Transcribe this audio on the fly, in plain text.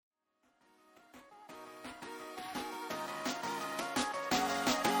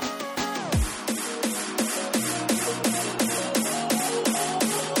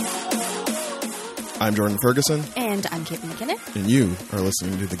I'm Jordan Ferguson. And I'm Caitlin McKinnon. And you are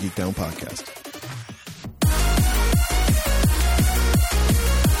listening to the Geek Down Podcast.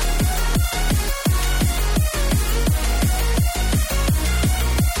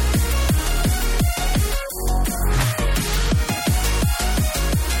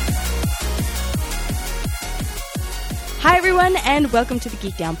 Hi, everyone, and welcome to the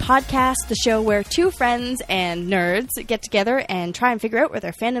Geek Down Podcast, the show where two friends and nerds get together and try and figure out where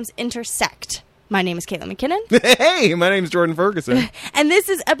their fandoms intersect. My name is Caitlin McKinnon. Hey, my name's Jordan Ferguson. And this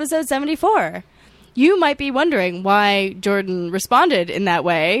is episode 74. You might be wondering why Jordan responded in that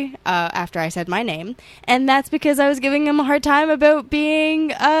way after I said my name, and that's because I was giving him a hard time about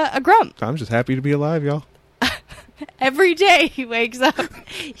being a grump. I'm just happy to be alive, y'all. Every day he wakes up,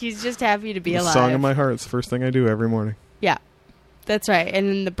 he's just happy to be alive. Song in my heart. It's the first thing I do every morning. Yeah, that's right. And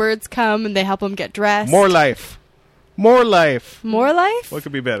then the birds come and they help him get dressed. More life. More life. More life? What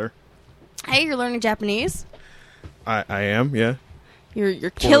could be better? Hey, you're learning Japanese. I am, yeah.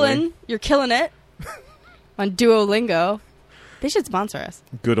 You're killing it on Duolingo. They should sponsor us.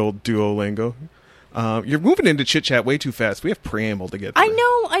 Good old Duolingo. You're moving into chit chat way too fast. We have preamble to get through.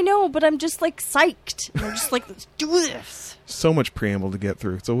 I know, but I'm just like psyched. I'm just like, let's do this. So much preamble to get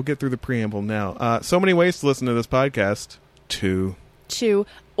through. So we'll get through the preamble now. So many ways to listen to this podcast.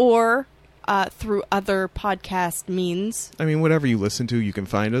 Or through other podcast means. I mean, whatever you listen to, you can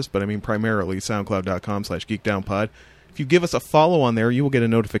find us. But I mean, primarily SoundCloud.com/GeekDownPod. If you give us a follow on there, you will get a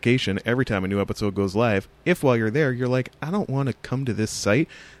notification every time a new episode goes live. If while you're there, you're like, I don't want to come to this site.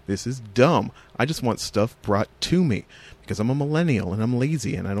 This is dumb. I just want stuff brought to me. Because I'm a millennial and I'm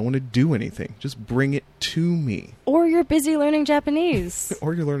lazy and I don't want to do anything. Just bring it to me. Or you're busy learning Japanese.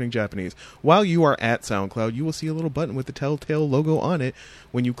 Or you're learning Japanese. While you are at SoundCloud, you will see a little button with the Telltale logo on it.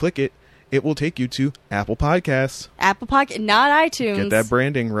 When you click it, it will take you to Apple Podcasts. Apple Podcast, not iTunes. Get that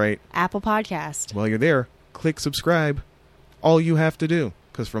branding right. Apple Podcast. While you're there, click subscribe. All you have to do.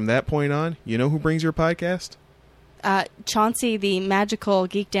 Because from that point on, you know who brings your podcast? Chauncey, the magical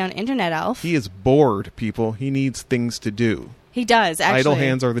Geek Down internet elf. He is bored, people. He needs things to do. He does, actually. Idle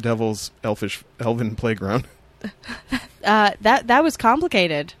hands are the devil's elven playground. That was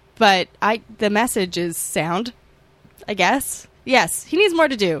complicated, but the message is sound, I guess. Yes, he needs more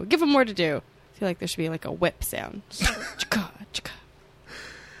to do. Give him more to do. I feel like there should be like a whip sound.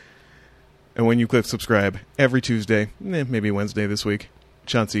 And when you click subscribe, every Tuesday, maybe Wednesday this week,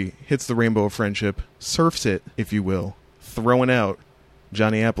 Chauncey hits the rainbow of friendship, surfs it, if you will, throwing out,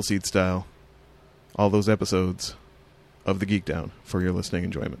 Johnny Appleseed style, all those episodes of the Geek Down for your listening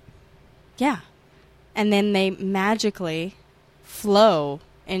enjoyment. Yeah. And then they magically flow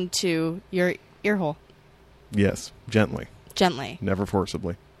into your ear hole. Yes, gently. Gently. Never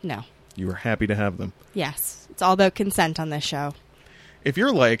forcibly. No. You are happy to have them. Yes. It's all about consent on this show. If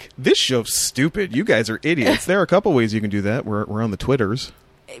you're like, this show's stupid, you guys are idiots, there are a couple ways you can do that. We're on the Twitters.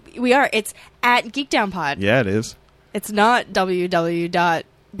 We are. It's at GeekDownPod. Yeah, it is. It's not www.geekdown,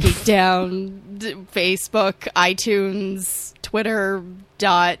 Facebook, iTunes,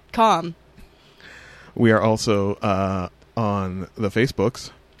 Twitter.com. We are also on the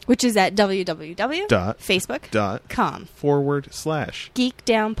Facebooks. Which is at www.facebook.com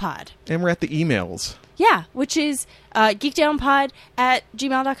 /GeekDownPod. And we're at the emails. Yeah, which is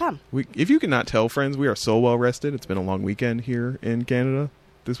geekdownpod@gmail.com. If you cannot tell, friends, we are so well rested. It's been a long weekend here in Canada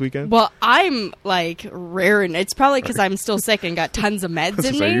this weekend. Well, I'm like raring. It's probably because I'm still sick and got tons of meds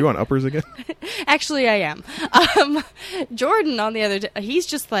in me. Are you on uppers again? Actually, I am. Jordan, on the other day, he's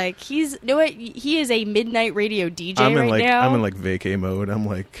just like, he is a midnight radio DJ now. I'm in like vacay mode. I'm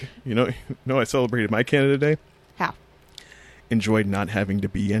like, I celebrated my Canada Day. How? Enjoyed not having to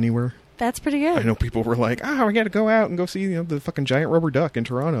be anywhere. That's pretty good. I know people were like, we got to go out and go see the fucking giant rubber duck in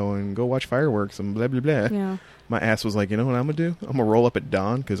Toronto and go watch fireworks and blah, blah, blah. Yeah. My ass was like, you know what I'm going to do? I'm going to roll up at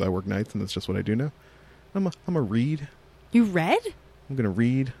dawn because I work nights and that's just what I do now. I'm going to read. You read? I'm going to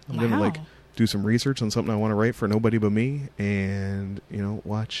read. I'm going to do some research on something I want to write for nobody but me and,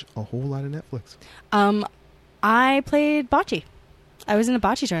 watch a whole lot of Netflix. I played bocce. I was in a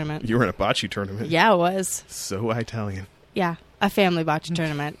bocce tournament. You were in a bocce tournament? Yeah, I was. So Italian. Yeah, a family bocce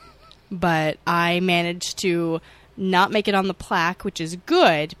tournament. But I managed to not make it on the plaque, which is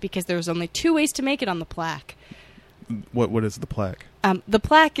good because there's only two ways to make it on the plaque. What is the plaque? The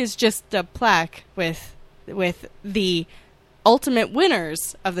plaque is just a plaque with the ultimate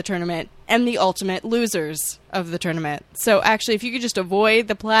winners of the tournament and the ultimate losers of the tournament. So actually, if you could just avoid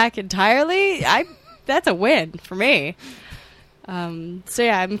the plaque entirely, that's a win for me. So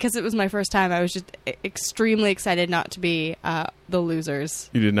yeah, because it was my first time, I was just extremely excited not to be the losers.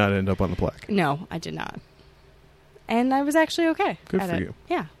 You did not end up on the plaque. No, I did not. And I was actually okay. Good for you.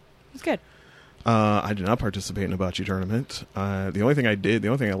 Yeah, it was good. I did not participate in a bocce tournament. The only thing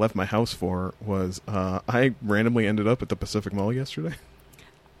I left my house for was I randomly ended up at the Pacific Mall yesterday.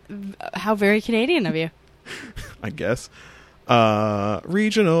 How very Canadian of you. I guess.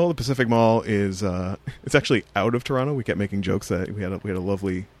 Regional. The Pacific Mall is it's actually out of Toronto. We kept making jokes that we have a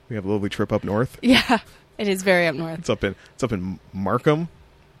lovely trip up north. Yeah, it is very up north. It's up in Markham,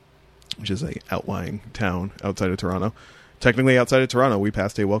 which is a outlying town outside of Toronto. Technically outside of Toronto, we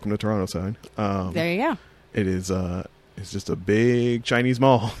passed a Welcome to Toronto sign. There you go. It is it's just a big Chinese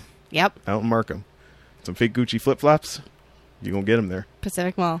mall. Yep. Out in Markham. Some fake Gucci flip-flops. You gonna get them there.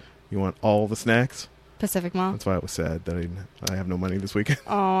 Pacific Mall. You want all the snacks? Pacific Mall. That's why I was sad that I have no money this weekend.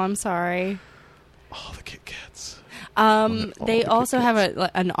 Oh, I'm sorry. All the Kit Kats. They also have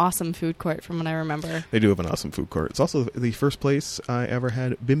an awesome food court, from what I remember. They do have an awesome food court. It's also the first place I ever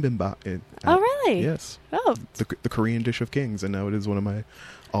had bibimbap. Oh, really? Yes. Oh. The Korean dish of kings, and now it is one of my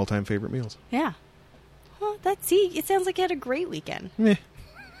all-time favorite meals. Yeah. Well, it sounds like you had a great weekend. Meh.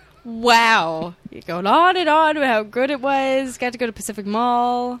 Wow. You're going on and on about how good it was. Got to go to Pacific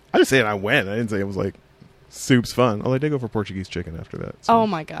Mall. I just said I went. I didn't say it was like soup's fun. Although I did go for Portuguese chicken after that. So. Oh,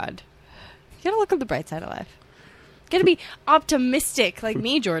 my God. You got to look on the bright side of life. Got to be optimistic like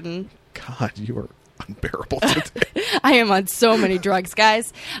me, Jordan. God, you are unbearable today. I am on so many drugs,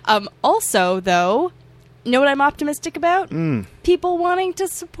 guys. Also, though, you know what I'm optimistic about? People wanting to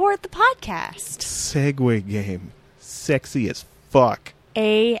support the podcast. Segway game. Sexy as fuck.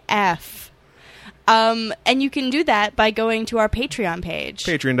 AF. And you can do that by going to our Patreon page.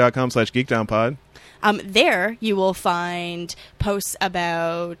 Patreon.com/geekdownpod. There you will find posts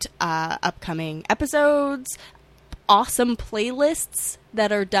about upcoming episodes, awesome playlists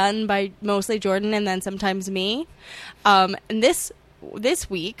that are done by mostly Jordan and then sometimes me. And this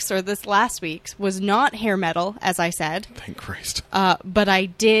week's, or this last week's, was not hair metal, as I said. Thank Christ. But I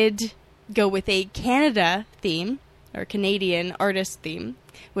did go with a Canada theme, or Canadian artist theme,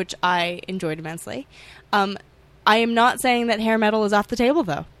 which I enjoyed immensely. I am not saying that hair metal is off the table,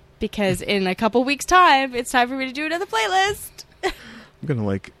 though, because in a couple weeks' time, it's time for me to do another playlist. I'm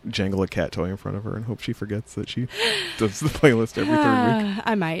going to, jangle a cat toy in front of her and hope she forgets that she does the playlist every third week.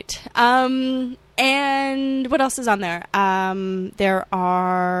 I might. And what else is on there? There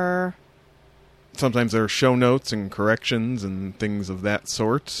are... Sometimes there are show notes and corrections and things of that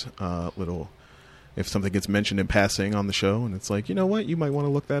sort. If something gets mentioned in passing on the show and it's like, you know what, you might want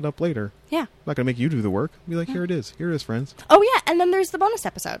to look that up later. Yeah. I'm not going to make you do the work. Be like, here it is. Here it is, friends. Oh, yeah, and then there's the bonus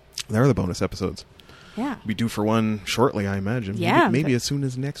episode. There are the bonus episodes. Yeah. Be due for one shortly, I imagine. Yeah. Maybe as soon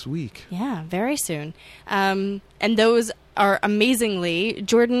as next week. Yeah, very soon. And those are amazingly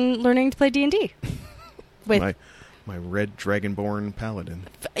Jordan learning to play D&D. With my red dragonborn paladin.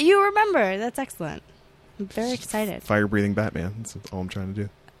 You remember. That's excellent. I'm very excited. Fire-breathing Batman. That's all I'm trying to do.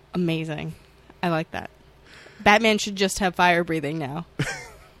 Amazing. I like that. Batman should just have fire breathing now.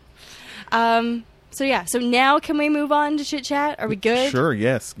 So yeah. So now can we move on to chit chat? Are we good? Sure.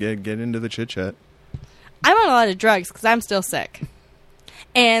 Yes. Get into the chit chat. I'm on a lot of drugs because I'm still sick,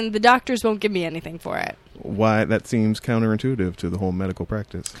 and the doctors won't give me anything for it. Why? That seems counterintuitive to the whole medical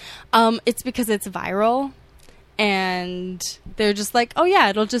practice. It's because it's viral, and they're just like, oh yeah,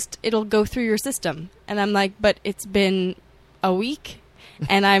 it'll go through your system, and I'm like, but it's been a week.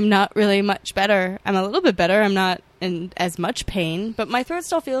 And I'm not really much better. I'm a little bit better. I'm not in as much pain. But my throat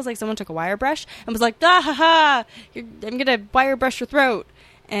still feels like someone took a wire brush and was like, ah, ha, ha, I'm going to wire brush your throat.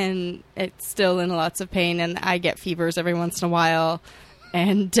 And it's still in lots of pain. And I get fevers every once in a while.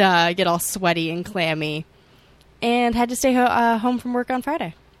 And I get all sweaty and clammy. And had to stay home from work on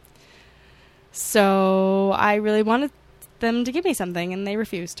Friday. So I really wanted them to give me something. And they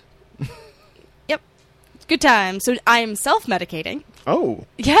refused. Yep. Good time. So I am self-medicating. Oh.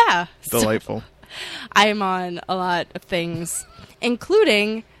 Yeah. Delightful. So I am on a lot of things,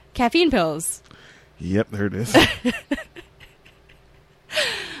 including caffeine pills. Yep, there it is.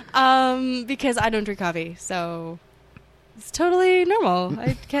 Because I don't drink coffee, so it's totally normal.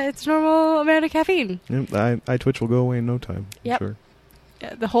 It's normal amount of caffeine. Yep, I Twitch will go away in no time. Yep. Sure.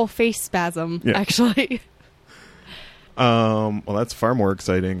 Yeah, the whole face spasm, actually. Well, that's far more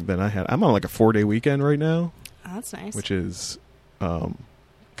exciting than I had. I'm on a 4-day weekend right now. Oh, that's nice. Which is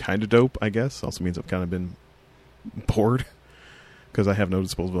kind of dope, I guess. Also means I've kind of been bored because I have no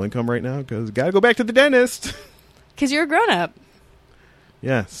disposable income right now because gotta go back to the dentist. Because you're a grown-up.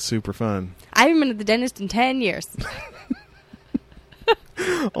 Yeah, super fun. I haven't been to the dentist in 10 years.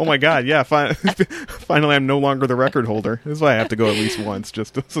 Oh my god, yeah. Finally, I'm no longer the record holder. This is why I have to go at least once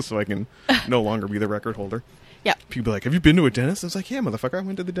just so I can no longer be the record holder. Yeah. People be like, have you been to a dentist? I was like, yeah, motherfucker. I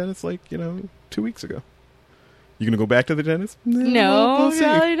went to the dentist 2 weeks ago. You gonna go back to the dentist? No, we'll see.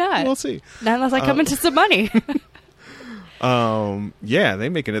 probably not. We'll see. Not unless I come into some money. Yeah, they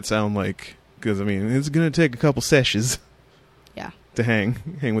making it sound like, because I mean, it's gonna take a couple sessions. Yeah. To hang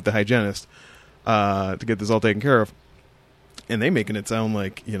with the hygienist, to get this all taken care of, and they making it sound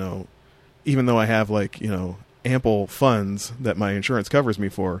like, you know, even though I have like, you know, ample funds that my insurance covers me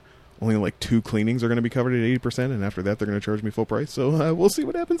for, only like 2 cleanings are going to be covered at 80%, and after that they're going to charge me full price. So we'll see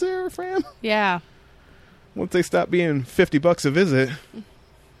what happens there, Fram. Yeah. Once they stop being $50 a visit,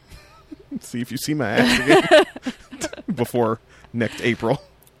 see if you see my ass again before next April.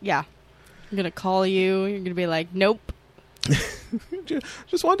 Yeah. I'm going to call you. You're going to be like, nope.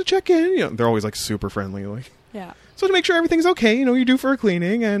 Just wanted to check in. You know, they're always like super friendly, like. Yeah. So to make sure everything's okay, you know, you're due for a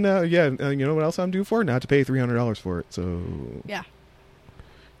cleaning, and you know what else I'm due for? Not to pay $300 for it. So yeah,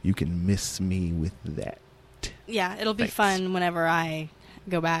 you can miss me with that. Yeah, it'll be Thanks. fun whenever I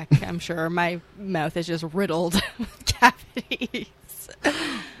go back. I'm sure my mouth is just riddled with cavities.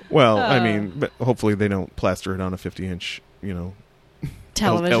 Well, I mean, but hopefully they don't plaster it on a 50-inch, you know,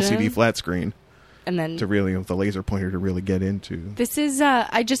 television LCD flat screen. And then to really, with the laser pointer to really get into. This is,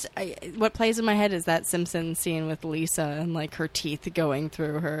 what plays in my head is that Simpsons scene with Lisa and like her teeth going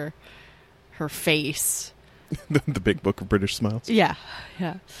through her face. The big book of British smiles. Yeah.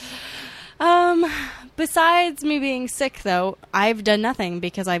 Besides me being sick though, I've done nothing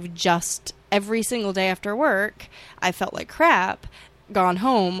because I've just, every single day after work, I felt like crap, gone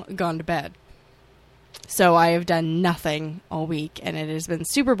home, gone to bed. So I have done nothing all week, and it has been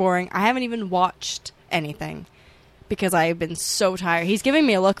super boring. I haven't even watched anything because I have been so tired. He's giving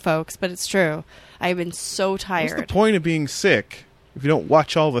me a look, folks, but it's true. I have been so tired. What's the point of being sick if you don't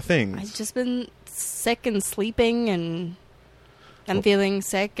watch all the things? I've just been sick and sleeping, and I'm feeling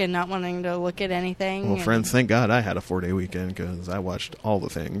sick and not wanting to look at anything. Well, friends, thank God I had a 4-day weekend because I watched all the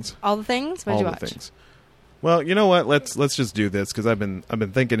things. All the things? What did you watch? All the things. Well, you know what? Let's just do this because I've been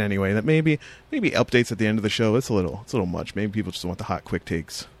thinking anyway that maybe updates at the end of the show. It's a little much. Maybe people just want the hot quick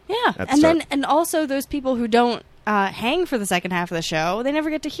takes. Yeah, and also those people who don't hang for the second half of the show, they never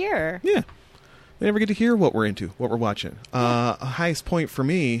get to hear. Yeah, they never get to hear what we're into, what we're watching. A highest point for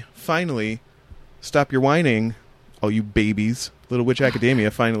me, finally, Stop Your Whining, all you babies. Little Witch Academia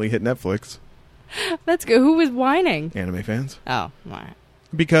finally hit Netflix. That's good. Who was whining? Anime fans. Oh, all right.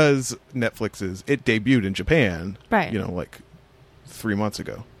 Because it debuted in Japan, right? You know, like 3 months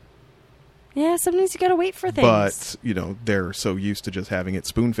ago. Yeah, sometimes you gotta wait for things. But you know, they're so used to just having it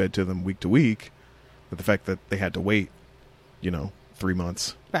spoon-fed to them week to week, that the fact that they had to wait, 3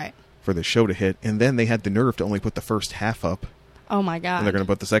 months, right, for the show to hit, and then they had the nerve to only put the first half up. Oh my god! And they're going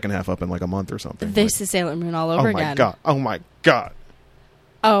to put the second half up in like a month or something. This is Sailor Moon all over again. Oh my god!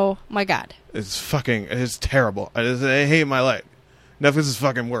 Oh my god! It's terrible. I hate my life. Netflix is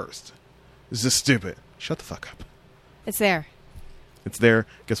fucking worst. This is stupid. Shut the fuck up. It's there. It's there.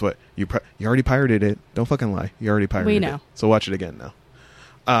 Guess what? You already pirated it. Don't fucking lie. You already pirated it. We know. So watch it again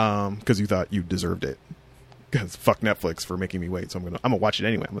now. Because you thought you deserved it. Because fuck Netflix for making me wait. So I'm gonna watch it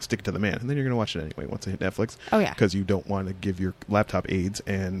anyway. I'm gonna stick it to the man, and then you're gonna watch it anyway once I hit Netflix. Oh yeah. Because you don't want to give your laptop AIDS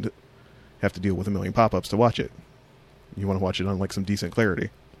and have to deal with a million pop-ups to watch it. You want to watch it on like some decent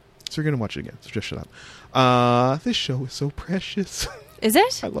clarity. So you're going to watch it again. So just shut up. This show is so precious. Is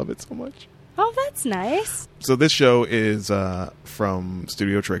it? I love it so much. Oh, that's nice. So this show is from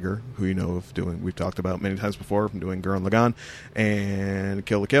Studio Trigger, who you know of doing, we've talked about many times before, from doing Gurren Lagann and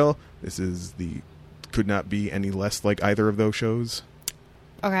Kill la Kill. This is could not be any less like either of those shows.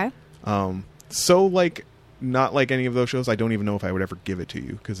 Okay. So like, not like any of those shows. I don't even know if I would ever give it to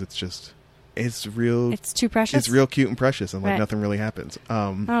you, because it's real. It's too precious. It's real cute and precious, and like nothing really happens.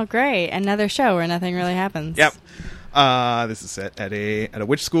 Oh, great! Another show where nothing really happens. Yep. This is set at a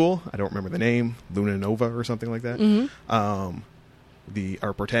witch school. I don't remember the name, Luna Nova or something like that. Mm-hmm.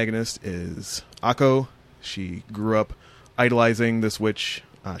 Our protagonist is Akko. She grew up idolizing this witch,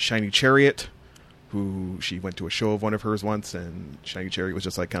 Shiny Chariot, who she went to a show of one of hers once, and Shiny Chariot was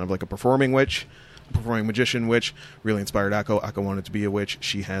just like kind of like a performing witch. Performing magician witch. Really inspired Akko. Akko wanted to be a witch.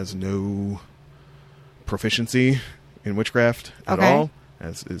 She has no proficiency in witchcraft at all,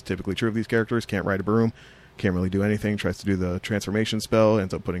 as is typically true of these characters. Can't ride a broom, can't really do anything. Tries to do the transformation spell,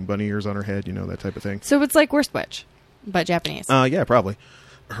 ends up putting bunny ears on her head, that type of thing. So it's like Worst Witch, but Japanese. Yeah, probably.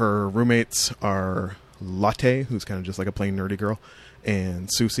 Her roommates are Latte, who's kind of just like a plain nerdy girl, and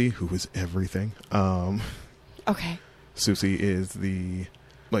Susie, who is everything. Okay. Susie is the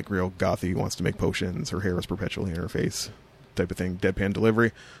like real gothy, wants to make potions. Her hair is perpetually in her face, type of thing. Deadpan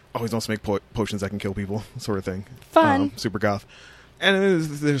delivery. Always wants to make potions that can kill people, sort of thing. Fun. Super goth. And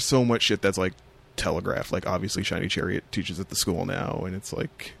there's so much shit that's like telegraphed. Like obviously Shiny Chariot teaches at the school now, and it's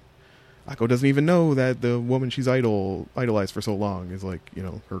like Akko doesn't even know that the woman she's idolized for so long is like,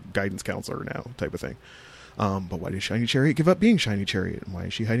 her guidance counselor now, type of thing. But why did Shiny Chariot give up being Shiny Chariot? And why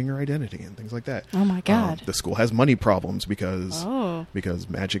is she hiding her identity and things like that? Oh my god. The school has money problems because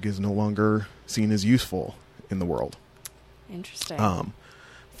magic is no longer seen as useful in the world. Interesting.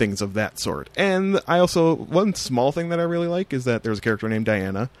 Things of that sort. And I also, one small thing that I really like is that there's a character named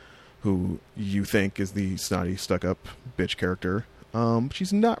Diana, who you think is the snotty, stuck-up bitch character.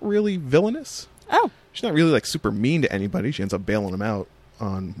 She's not really villainous. Oh. She's not really like super mean to anybody. She ends up bailing them out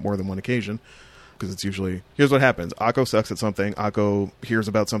on more than one occasion. Because it's usually, here's what happens. Akko sucks at something. Akko hears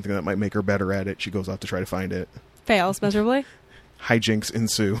about something that might make her better at it. She goes off to try to find it. Fails miserably. Hijinks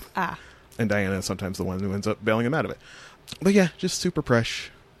ensue. And Diana is sometimes the one who ends up bailing him out of it. But yeah, just super fresh.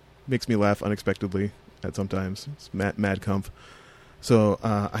 Makes me laugh unexpectedly at sometimes. It's mad comf. So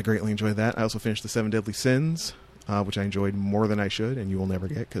I greatly enjoyed that. I also finished the 7 Deadly Sins, which I enjoyed more than I should, and you will never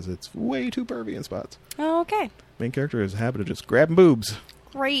get because it's way too pervy in spots. Oh, okay. Main character has a habit of just grabbing boobs.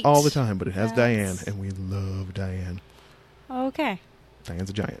 Great. All the time, but it has Diane, and we love Diane. Okay. Diane's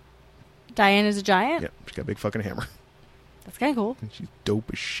a giant. Diane is a giant? Yeah, she's got a big fucking hammer. That's kind of cool. And she's dope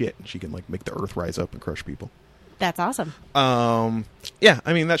as shit. She can, make the earth rise up and crush people. That's awesome. Yeah,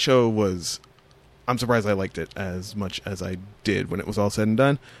 I mean, that show was... I'm surprised I liked it as much as I did when it was all said and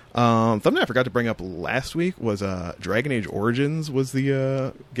done. Something I forgot to bring up last week was Dragon Age Origins was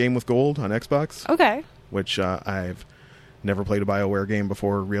the game with gold on Xbox. Okay. Which I've never played a BioWare game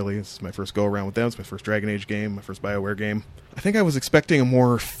before, really. It's my first go-around with them. It's my first Dragon Age game, my first BioWare game. I think I was expecting a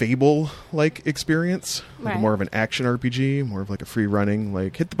more Fable-like experience. More of an action RPG, more of a free-running,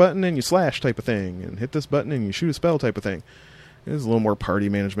 hit the button and you slash type of thing, and hit this button and you shoot a spell type of thing. It was a little more party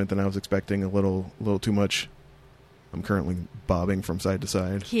management than I was expecting, a little too much. I'm currently bobbing from side to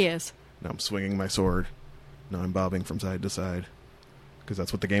side. He is. Now I'm swinging my sword. Now I'm bobbing from side to side. Because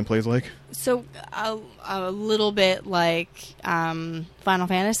that's what the gameplay is like. So, a little bit like Final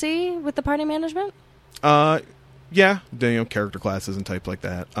Fantasy with the party management? Yeah. Character classes and type like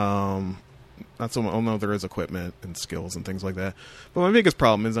that. Not so much. Oh, no, there is equipment and skills and things like that. But my biggest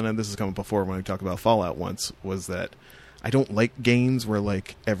problem is, and this has come up before when we talked about Fallout once, was that I don't like games where,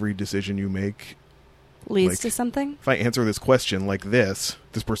 every decision you make leads to something. If I answer this question like this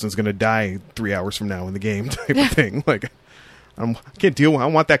person's going to die 3 hours from now in the game type of thing. I can't deal with. I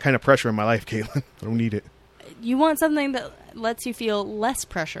don't want that kind of pressure in my life, Caitlin. I don't need it. You want something that lets you feel less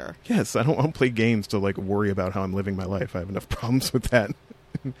pressure. Yes, I don't want to play games to worry about how I'm living my life. I have enough problems with that.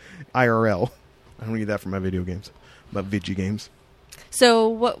 IRL. I don't need that for my video games. About video games. So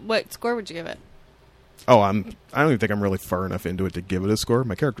what score would you give it? Oh, I don't even think I'm really far enough into it to give it a score.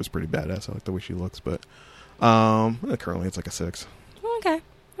 My character's pretty badass. I like the way she looks, but currently it's a 6. Okay.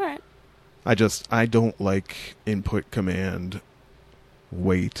 All right. I don't like input command,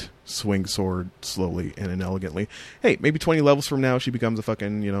 wait, swing sword slowly and inelegantly. Hey, maybe 20 levels from now she becomes a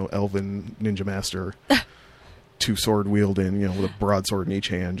fucking, elven ninja master. 2 sword wielding, with a broadsword in each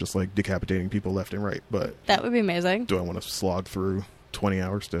hand, just decapitating people left and right. But that would be amazing. Do I want to slog through 20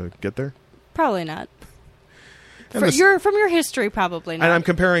 hours to get there? Probably not. From your history, probably not. And I'm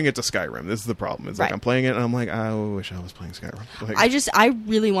comparing it to Skyrim. This is the problem. It's I'm playing it and I'm I wish I was playing Skyrim. I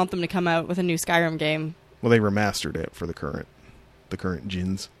really want them to come out with a new Skyrim game. Well, they remastered it for the current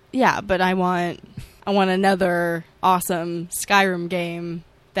gens. Yeah, but I want another awesome Skyrim game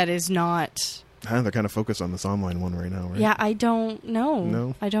that is not. They're kind of focused on this online one right now, right? Yeah, I don't know.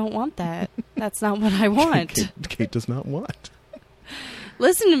 No, I don't want that. That's not what I want. Kate does not want.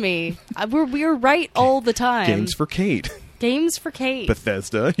 Listen to me. We're right all the time. Games for Kate. Games for Kate.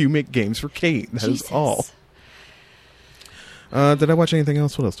 Bethesda, you make games for Kate. That is all. Did I watch anything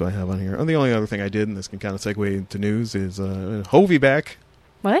else? What else do I have on here? Oh, the only other thing I did, and this can kind of segue into news, is Hovey back.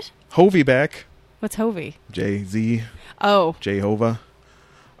 What? Hovey back. What's Hovey? J-Z. Oh. Jehovah.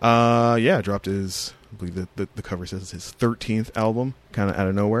 Dropped his, I believe the cover says his 13th album, kind of out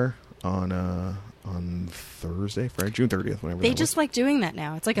of nowhere, on Thursday, Friday, June 30th, whenever. They just like doing that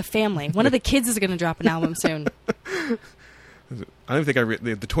now. It's like a family. One of the kids is going to drop an album soon. I don't think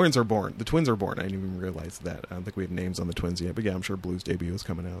the twins are born. The twins are born. I didn't even realize that. I don't think we have names on the twins yet. But yeah, I'm sure Blue's debut is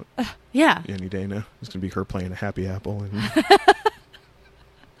coming out. Yeah. Any day now. It's going to be her playing a Happy Apple. And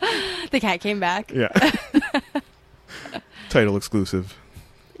the cat came back. Yeah. Title exclusive.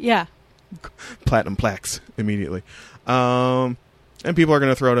 Yeah. Platinum plaques immediately. And people are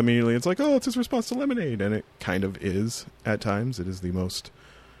going to throw it immediately. It's it's his response to Lemonade. And it kind of is at times. It is the most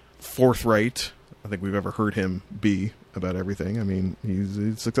forthright I think we've ever heard him be about everything. I mean, he's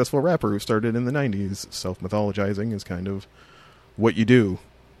a successful rapper who started in the 90s. Self-mythologizing is kind of what you do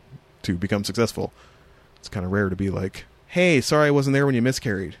to become successful. It's kind of rare to be hey, sorry I wasn't there when you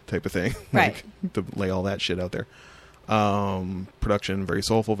miscarried type of thing. Right. To lay all that shit out there. Production, very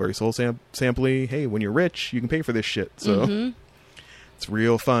soulful, very soul sampley. Hey, when you're rich, you can pay for this shit. So it's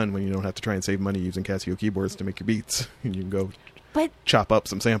real fun when you don't have to try and save money using Casio keyboards to make your beats. And you can go chop up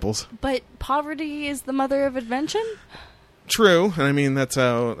some samples. But poverty is the mother of invention? True, and I mean that's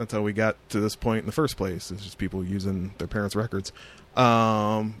how we got to this point in the first place. It's just people using their parents' records.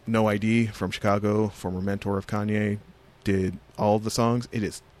 No ID from Chicago, former mentor of Kanye, did all of the songs. It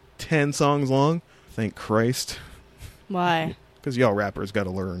is 10 songs long. Thank Christ. Why? Because y'all rappers got to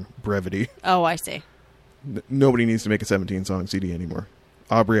learn brevity. Oh, I see. Nobody needs to make a 17-song CD anymore.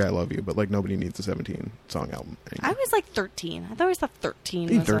 Aubrey, I love you, but like nobody needs a 17-song album anymore. I was like 13. I thought 13. I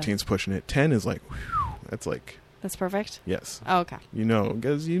think 13's pushing it. 10 is like, whew, that's like... That's perfect? Yes. Oh, okay. You know,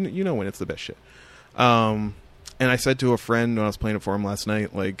 because you know when it's the best shit. And I said to a friend when I was playing it for him last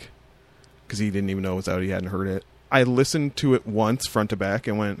night, like, because he didn't even know it was out, he hadn't heard it. I listened to it once, front to back,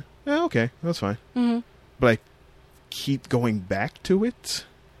 and went, okay, that's fine. Mm-hmm. But I keep going back to it.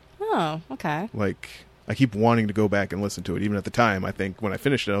 Oh, okay. Like, I keep wanting to go back and listen to it. Even at the time, I think when I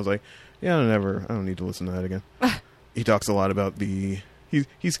finished it, I was like, yeah, I don't need to listen to that again. He talks a lot about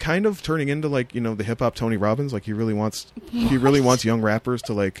he's kind of turning into like, you know, the hip hop Tony Robbins. Like he really wants young rappers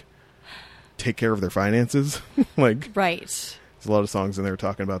to like take care of their finances. Like, right. There's a lot of songs in there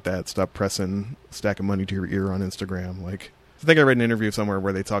talking about that. Stop pressing a stack of money to your ear on Instagram. Like, I think I read an interview somewhere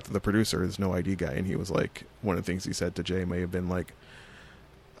where they talked to the producer, his No ID guy, and he was like, one of the things he said to Jay may have been like,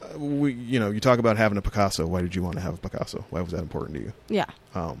 you talk about having a Picasso. Why did you want to have a Picasso? Why was that important to you? Yeah.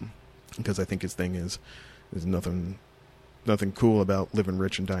 Because I think his thing is nothing cool about living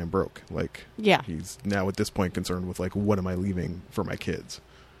rich and dying broke. Like, yeah, he's now at this point concerned with like, what am I leaving for my kids?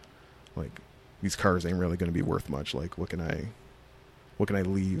 Like, these cars ain't really going to be worth much. Like, what can I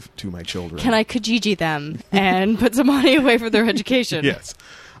leave to my children? Can I Kijiji them and put some money away for their education? Yes.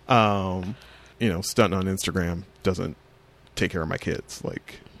 Stunting on Instagram doesn't take care of my kids,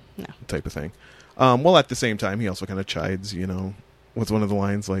 like, no, type of thing. Well, at the same time, he also kind of chides, what's one of the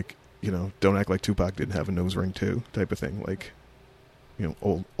lines, like, don't act like Tupac didn't have a nose ring too, type of thing. Like,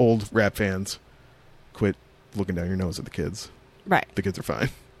 old rap fans, quit looking down your nose at the kids. Right. The kids are fine.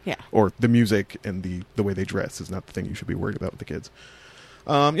 Yeah. Or the music and the way they dress is not the thing you should be worried about with the kids.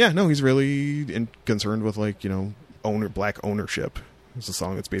 He's really concerned with, like, black ownership. It's a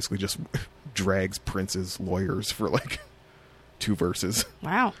song that's basically just drags Prince's lawyers for like 2 verses.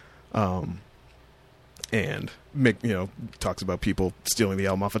 Wow. And talks about people stealing the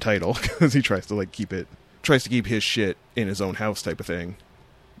album off a Tidal because he tries to keep his shit in his own house, type of thing.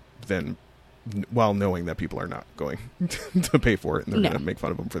 Then, while knowing that people are not going to pay for it, and they're going to make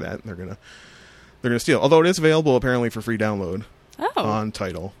fun of him for that, and they're going to steal. Although it is available apparently for free download on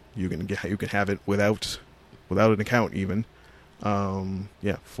Tidal. You can have it without an account even.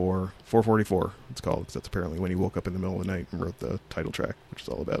 For $4.44 it's called, because that's apparently when he woke up in the middle of the night and wrote the title track, which is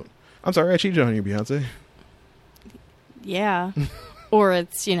all about, I'm sorry I cheated on you, Beyonce. Yeah. Or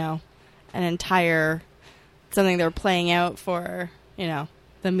it's, an entire something they're playing out for, the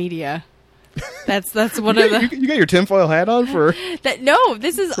media. That's one of the... You got your tinfoil hat on for... No,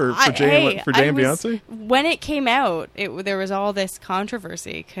 this is... For Jay and Beyonce? When it came out, there was all this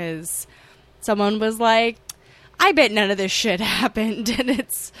controversy because someone was like, I bet none of this shit happened, and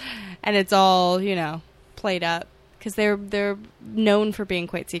it's all, played up, because they're known for being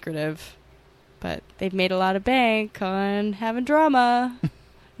quite secretive, but they've made a lot of bank on having drama.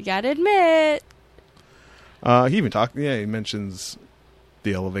 You gotta admit. He even he mentions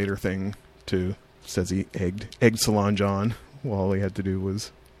the elevator thing too. Says he egged Salon John. Well, all he had to do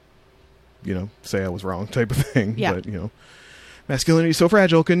was, say I was wrong, type of thing. Yeah. But masculinity is so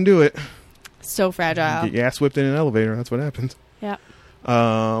fragile, couldn't do it. So fragile. Get your ass whipped in an elevator. That's what happens. Yeah.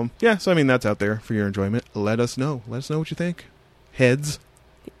 So I mean, that's out there for your enjoyment. Let us know what you think. Heads.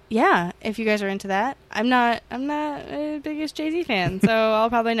 Yeah, if you guys are into that. I'm not the biggest Jay-Z fan, so I'll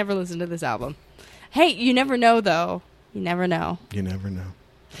probably never listen to this album. Hey, you never know though. You never know. You never know.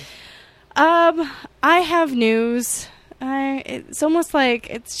 I have news. It's almost like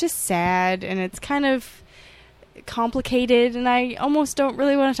it's just sad, and it's kind of complicated, and I almost don't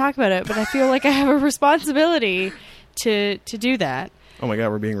really want to talk about it, but I feel like I have a responsibility to do that. Oh my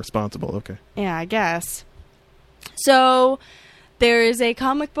god, we're being responsible. Okay. Yeah, I guess. So there is a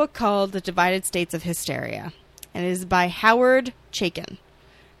comic book called The Divided States of Hysteria, and it is by Howard Chaykin.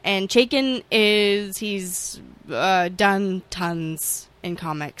 And Chaykin he's done tons in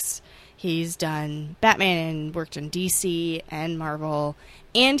comics. He's done Batman and worked in DC and Marvel,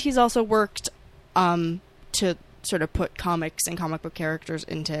 and he's also worked to sort of put comics and comic book characters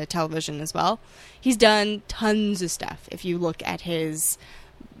into television as well. He's done tons of stuff. If you look at his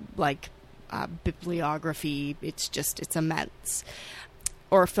bibliography, it's immense.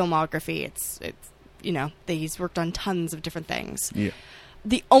 Or filmography, it's he's worked on tons of different things. Yeah.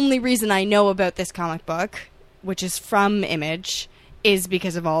 The only reason I know about this comic book, which is from Image, is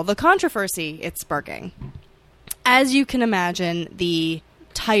because of all the controversy it's sparking. As you can imagine, the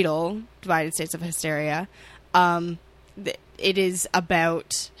title, Divided States of Hysteria, it is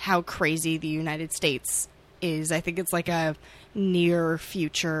about how crazy the United States is. I think it's like a near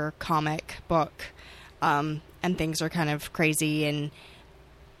future comic book, and things are kind of crazy. And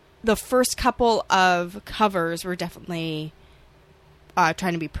the first couple of covers were definitely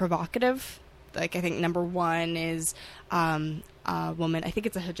trying to be provocative. Like, I think number 1 is a woman, I think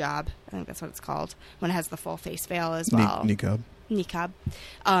it's a hijab, I think that's what it's called, when it has the full face veil as well. Niqab.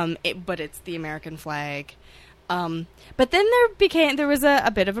 But it's the American flag. But then there was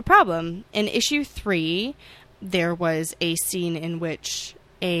a bit of a problem. In issue 3, there was a scene in which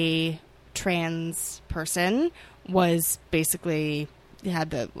a trans person was basically had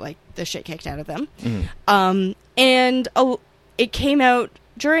the shit kicked out of them. Mm. And it came out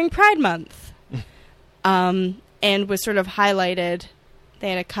during Pride Month. And was sort of highlighted. They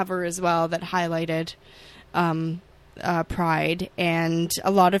had a cover as well that highlighted Pride, and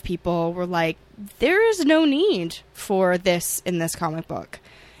a lot of people were like, there is no need for this in this comic book.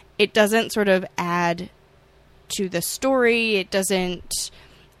 It doesn't sort of add to the story.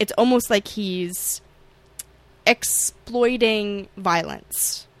 It's almost like he's exploiting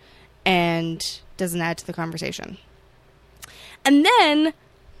violence and doesn't add to the conversation. And then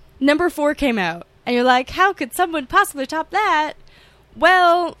number 4 came out, and you're like, how could someone possibly top that?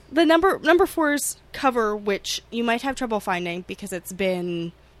 Well, the number 4's cover, which you might have trouble finding because it's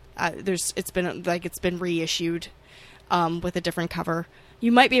been reissued with a different cover.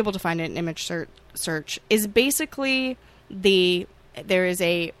 You might be able to find it in image search. Is basically there is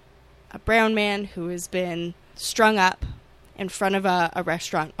a brown man who has been strung up in front of a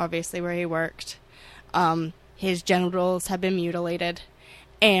restaurant, obviously where he worked. His genitals have been mutilated,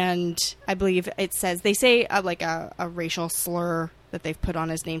 and I believe they say a racial slur that they've put on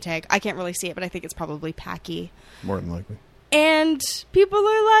his name tag. I can't really see it, but I think it's probably Packy. More than likely. And people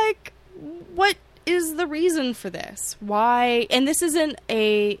are like, what is the reason for this? Why? And this isn't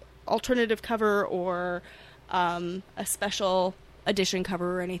a alternative cover or a special edition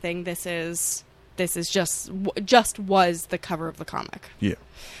cover or anything. This is just was the cover of the comic. Yeah.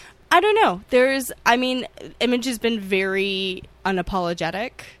 I don't know. Image has been very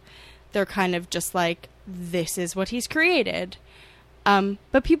unapologetic. They're kind of just like, this is what he's created.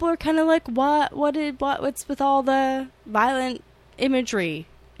 But people are kind of like, what's with all the violent imagery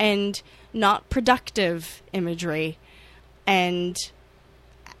and not productive imagery and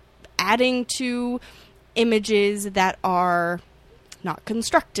adding to images that are not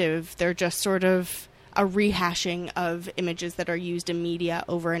constructive. They're just sort of a rehashing of images that are used in media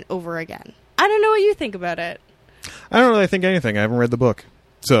over and over again. I don't know what you think about it. I don't really think anything. I haven't read the book.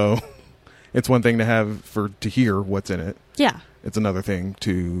 So it's one thing to hear what's in it. Yeah. It's another thing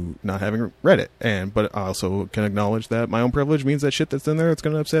to not having read it. But I also can acknowledge that my own privilege means that shit that's in there that's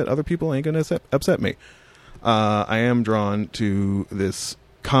going to upset other people ain't going to upset me. I am drawn to this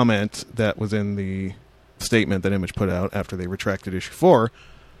comment that was in the statement that Image put out after they retracted issue 4,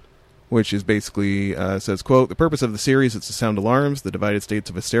 which is basically says, quote, "The purpose of the series is to sound alarms. The Divided States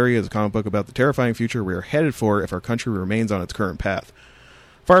of Hysteria is a comic book about the terrifying future we are headed for if our country remains on its current path.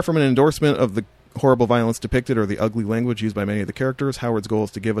 Far from an endorsement of the horrible violence depicted or the ugly language used by many of the characters, Howard's goal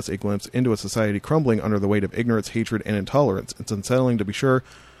is to give us a glimpse into a society crumbling under the weight of ignorance, hatred, and intolerance. It's unsettling, to be sure,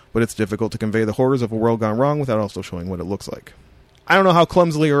 but it's difficult to convey the horrors of a world gone wrong without also showing what it looks like." I don't know how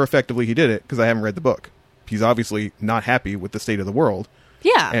clumsily or effectively he did it, because I haven't read the book. He's obviously not happy with the state of the world.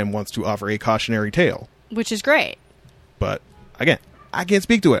 Yeah. And wants to offer a cautionary tale. Which is great. But, again, I can't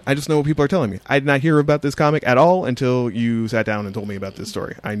speak to it. I just know what people are telling me. I did not hear about this comic at all until you sat down and told me about this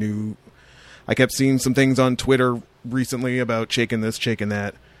story. I kept seeing some things on Twitter recently about Chaykin this, Chaykin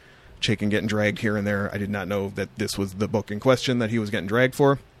that, Chaykin getting dragged here and there. I did not know that this was the book in question that he was getting dragged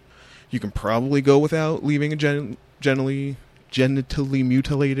for. You can probably go without leaving a genitally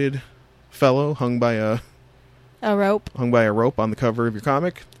mutilated fellow hung by a rope on the cover of your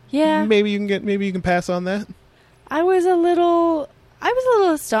comic. Yeah. Maybe you can pass on that. I was a little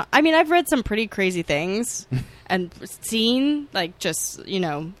stunned. I mean, I've read some pretty crazy things and seen, just,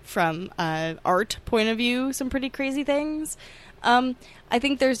 from art point of view, some pretty crazy things. I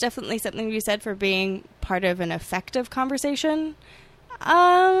think there's definitely something to be said for being part of an effective conversation.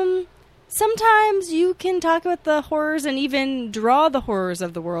 sometimes you can talk about the horrors and even draw the horrors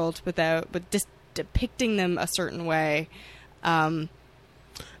of the world with just depicting them a certain way. And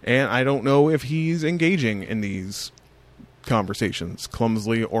I don't know if he's engaging in these conversations,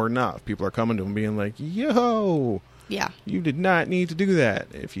 clumsily or not. People are coming to him being like, yo, Yeah. you did not need to do that.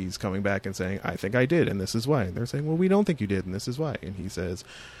 If he's coming back and saying, I think I did, and this is why. And they're saying, well, we don't think you did, and this is why. And he says,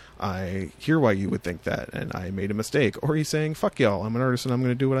 I hear why you would think that, and I made a mistake. Or he's saying, fuck y'all, I'm an artist and I'm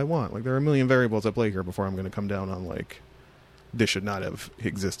going to do what I want. Like, there are a million variables at play here before I'm going to come down on, like, this should not have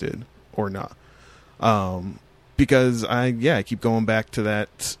existed or not. Because I keep going back to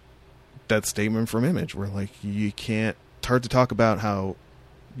that statement from Image where, like, you can't, it's hard to talk about how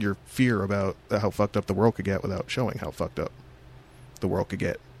your fear about how fucked up the world could get without showing how fucked up the world could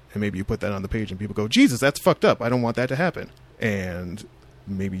get. And maybe you put that on the page and people go, Jesus, that's fucked up. I don't want that to happen. And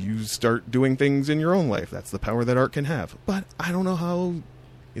maybe you start doing things in your own life. That's the power that art can have. But I don't know how.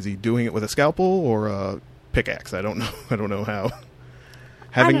 Is he doing it with a scalpel or a pickaxe? I don't know. I don't know how.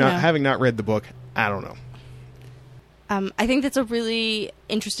 Having not read the book, I don't know. I think that's a really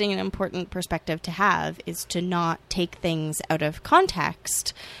interesting and important perspective to have, is to not take things out of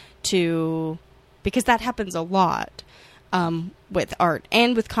context, because that happens a lot with art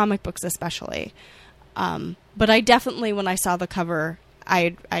and with comic books especially. But I definitely, when I saw the cover,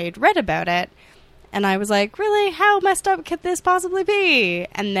 I had read about it, and I was like, really? How messed up could this possibly be?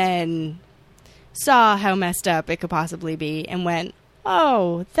 And then saw how messed up it could possibly be and went,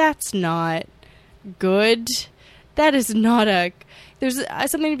 oh, that's not good. That is not there's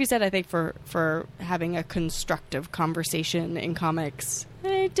something to be said, I think, for having a constructive conversation in comics.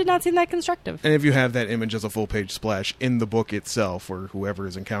 It did not seem that constructive. And if you have that image as a full-page splash in the book itself, or whoever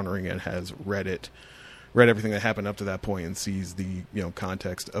is encountering it has read everything that happened up to that point and sees the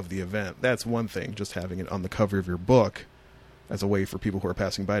context of the event, that's one thing. Just having it on the cover of your book as a way for people who are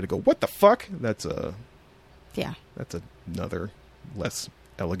passing by to go, what the fuck? That's another less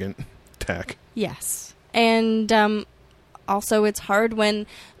elegant tack. Yes. And also it's hard when,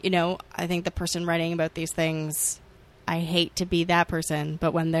 I think the person writing about these things, I hate to be that person,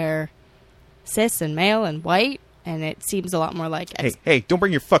 but when they're cis and male and white, and it seems a lot more like... Hey, don't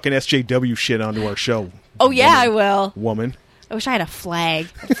bring your fucking SJW shit onto our show. Oh, yeah, I will. Woman. I wish I had a flag.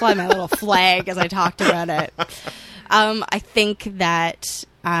 I'd fly my little flag as I talked about it. I think that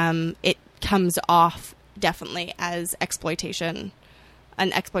it comes off definitely as exploitation.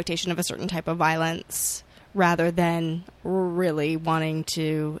 An exploitation of a certain type of violence rather than really wanting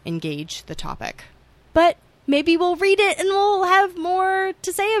to engage the topic. But maybe we'll read it and we'll have more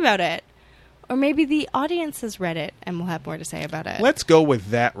to say about it. Or maybe the audience has read it and we'll have more to say about it. Let's go with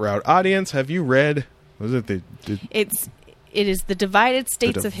that route. Audience, have you read... Was it It is The Divided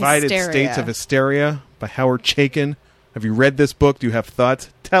States of Hysteria. The Divided States of Hysteria by Howard Chaykin. Have you read this book? Do you have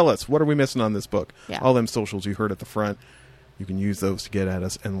thoughts? Tell us. What are we missing on this book? Yeah. All them socials you heard at the front. You can use those to get at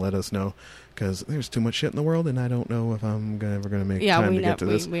us and let us know, because there's too much shit in the world, and I don't know if I'm ever going to make time to get to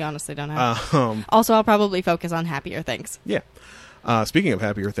this. We honestly don't have. Also, I'll probably focus on happier things. Yeah. Speaking of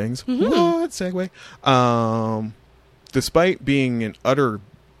happier things, what segue? Despite being an utter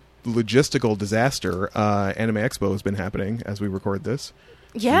logistical disaster, Anime Expo has been happening as we record this.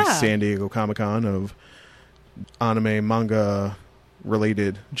 Yeah. The San Diego Comic-Con of anime, manga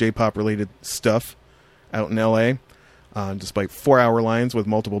related, J-pop related stuff out in LA. Despite 4-hour lines with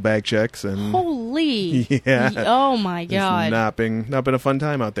multiple bag checks and holy, yeah, oh my god, it's not been a fun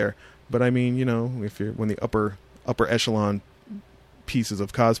time out there. But I mean, if you're when the upper echelon pieces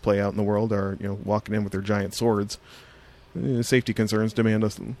of cosplay out in the world are walking in with their giant swords, safety concerns demand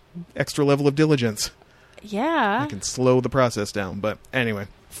an extra level of diligence. Yeah, I can slow the process down. But anyway,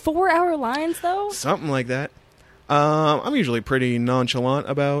 4-hour lines though, something like that. I'm usually pretty nonchalant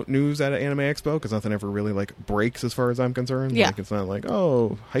about news at an Anime Expo because nothing ever really breaks as far as I'm concerned. Yeah. It's not like,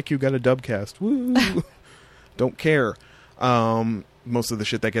 oh, Haikyuu got a dubcast. Woo! Don't care. Most of the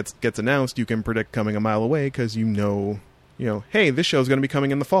shit that gets announced, you can predict coming a mile away because hey, this show's going to be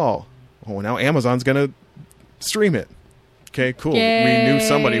coming in the fall. Oh, now Amazon's going to stream it. Okay, cool. Yay. We knew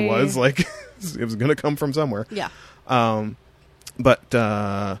somebody was it was going to come from somewhere. Yeah.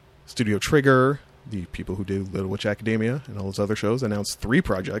 But Studio Trigger, the people who did Little Witch Academia and all those other shows, announced 3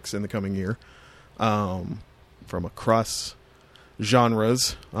 projects in the coming year from across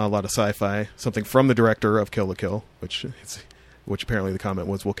genres, a lot of sci-fi, something from the director of Kill la Kill, which apparently the comment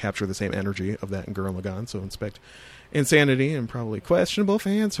was, we'll capture the same energy of that in Gurren Lagann, so expect insanity and probably questionable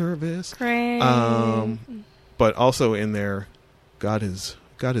fan service. Great. But also in there, God is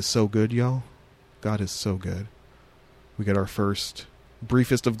so good, y'all. God is so good. We get our first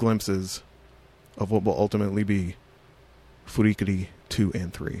briefest of glimpses of what will ultimately be Furikuri 2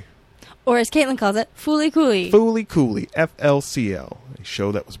 and 3. Or as Caitlin calls it, Fooly Cooly. Fooly Cooly, FLCL, a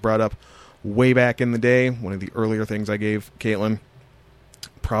show that was brought up way back in the day. One of the earlier things I gave Caitlin.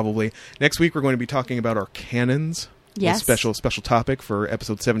 Probably. Next week we're going to be talking about our canons. Yes. A special topic for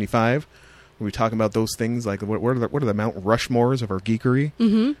episode 75. We'll be talking about those things like what are the Mount Rushmores of our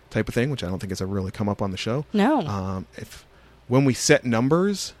geekery type of thing, which I don't think has ever really come up on the show. No. When we set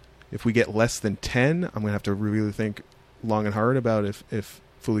numbers, if we get less than 10, I'm going to have to really think long and hard about if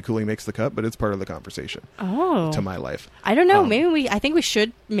Fooly Cooly makes the cut, but it's part of the conversation to my life. I don't know. I think we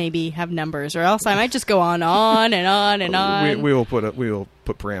should maybe have numbers, or else I might just go on and on and on. We will put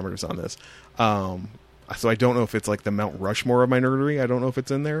parameters on this. So I don't know if it's like the Mount Rushmore of my nerdery. I don't know if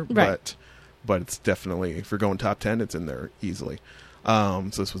it's in there, right. but it's definitely, if you're going top 10, it's in there easily. So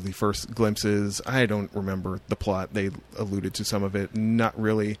this was the first glimpses. I don't remember the plot. They alluded to some of it. Not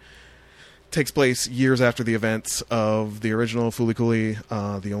really. Takes place years after the events of the original Fooly Cooly.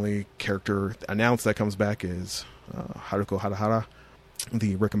 The only character announced that comes back is Haruko Harahara,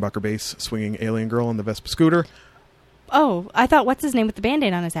 the Rickenbacker bass swinging alien girl on the Vespa scooter. Oh, I thought, what's his name with the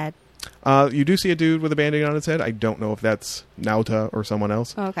Band-Aid on his head? You do see a dude with a Band-Aid on his head. I don't know if that's Naota or someone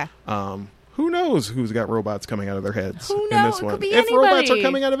else. Oh, okay. Who knows who's got robots coming out of their heads Who in knows? this one? It could be If anybody. robots are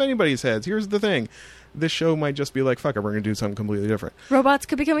coming out of anybody's heads, here's the thing. This show might just be like, fuck it, we're going to do something completely different. Robots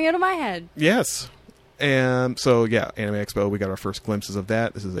could be coming out of my head. Yes. And so, yeah, Anime Expo, we got our first glimpses of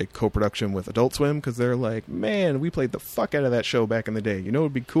that. This is a co-production with Adult Swim, because they're like, man, we played the fuck out of that show back in the day. You know what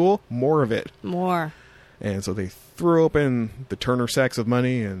would be cool? More of it. More. And so they threw open the Turner sacks of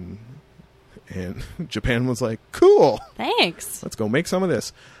money, and Japan was like, cool. Thanks. Let's go make some of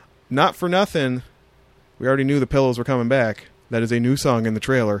this. Not for nothing, we already knew the Pillows were coming back. That is a new song in the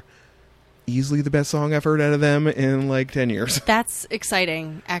trailer. Easily the best song I've heard out of them in like 10 years. That's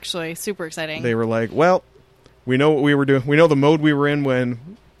exciting, actually. Super exciting. They were like, well, we know what we were doing. We know the mode we were in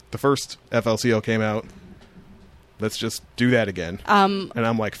when the first FLCL came out. Let's just do that again. And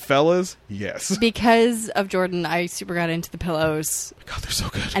I'm like, fellas, yes. Because of Jordan, I super got into the Pillows. God, they're so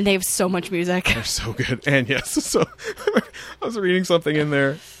good. And they have so much music. They're so good. And yes, so I was reading something in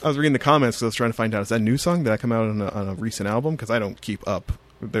there. I was reading the comments because I was trying to find out, is that a new song? Did that come out on a recent album? Because I don't keep up.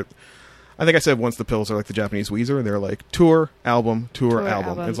 I think I said once the Pills are like the Japanese Weezer. They're like tour, album.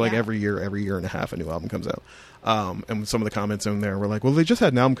 It's like every year and a half a new album comes out. And some of the comments in there were like, well, they just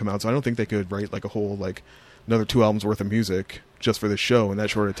had an album come out, so I don't think they could write like a whole, like, another 2 albums worth of music just for this show in that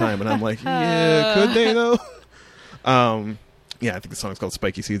short a time. And I'm like, yeah, could they though? Yeah, I think the song's called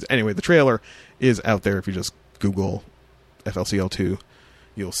Spiky Seeds. Anyway, the trailer is out there. If you just Google FLCL2,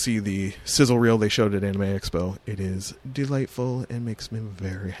 you'll see the sizzle reel they showed at Anime Expo. It is delightful and makes me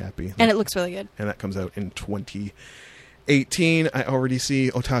very happy. And it looks really good. And that comes out in 2018. I already see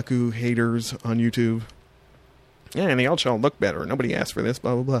otaku haters on YouTube. Yeah, and they all shall look better. Nobody asked for this,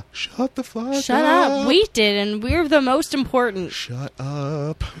 blah, blah, blah. Shut the fuck up. Shut up. We did, and we're the most important. Shut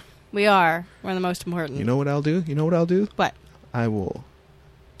up. We are. We're the most important. You know what I'll do? What? I will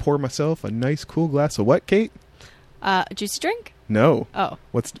pour myself a nice, cool glass of what, Kate? A juicy drink? No. Oh.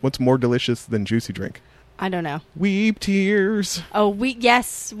 What's more delicious than juicy drink? I don't know. Weeb tears. Oh,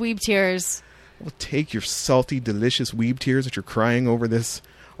 yes, weeb tears. Well, take your salty, delicious weeb tears that you're crying over this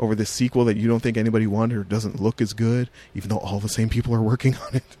sequel that you don't think anybody wanted or doesn't look as good, even though all the same people are working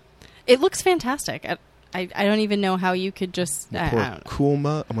on it. It looks fantastic. I don't even know how you could just... I'm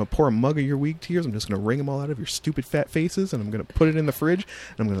going to pour a mug of your weeb tears. I'm just going to wring them all out of your stupid fat faces, and I'm going to put it in the fridge,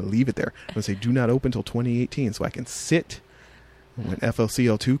 and I'm going to leave it there. I'm going to say, do not open until 2018, so I can sit when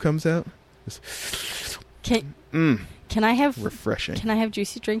FLCL2 comes out. Can I have refreshing? Can I have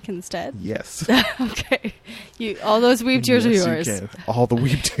juicy drink instead? Yes. Okay. All those weeb tears are yours. You can. All the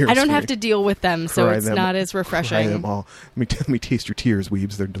weeb tears. I don't have to deal with them, so it's them, not as refreshing. Cry them all. Let me taste your tears,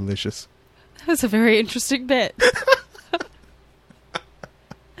 weebs. They're delicious. That was a very interesting bit.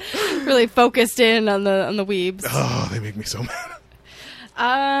 Really focused in on the weebs. Oh, they make me so mad.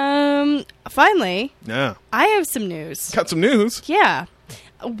 Finally, Yeah. I have some news. Got some news. Yeah.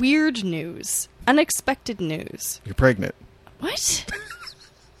 Weird news. Unexpected news. You're pregnant. What?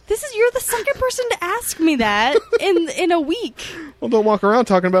 You're the second person to ask me that in a week. Well, don't walk around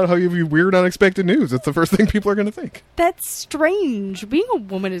talking about how you have weird, unexpected news. That's the first thing people are going to think. That's strange. Being a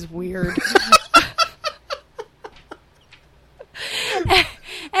woman is weird.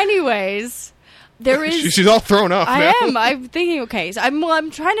 Anyways, there is... She's all thrown off now. I am. I'm thinking, okay, so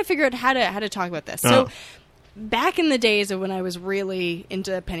I'm trying to figure out how to talk about this. So, back in the days of when I was really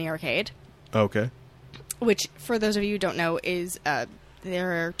into Penny Arcade... Okay. Which, for those of you who don't know, is...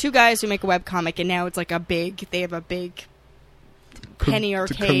 there are two guys who make a webcomic, and now it's like they have a big Penny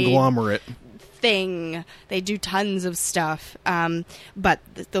Arcade conglomerate thing. They do tons of stuff, but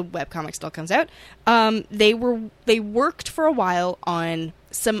the webcomic still comes out. They worked for a while on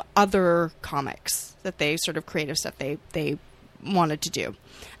some other comics that they sort of creative stuff they wanted to do.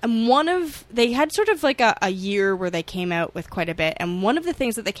 And they had sort of like a year where they came out with quite a bit. And one of the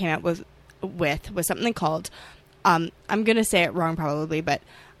things that they came out with was something called, I'm going to say it wrong probably, but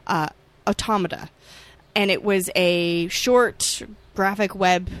Automata. And it was a short graphic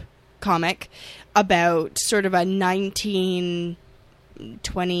web comic about sort of a 1920s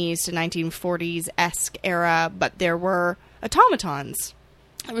to 1940s-esque era, but there were automatons.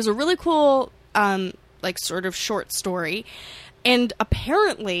 It was a really cool, like, sort of short story. And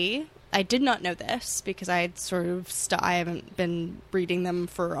apparently, I did not know this because I had sort of I haven't been reading them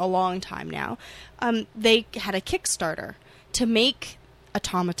for a long time now. They had a Kickstarter to make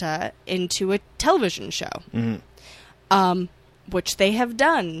Automata into a television show, which they have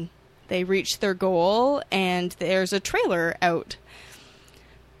done. They reached their goal, and there's a trailer out.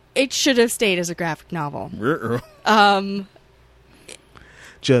 It should have stayed as a graphic novel.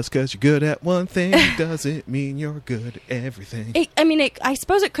 Just because you're good at one thing doesn't mean you're good at everything. I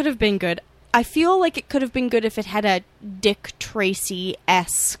suppose it could have been good. I feel like it could have been good if it had a Dick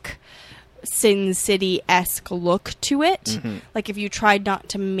Tracy-esque, Sin City-esque look to it. Mm-hmm. Like if you tried not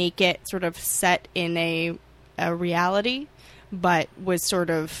to make it sort of set in a reality, but was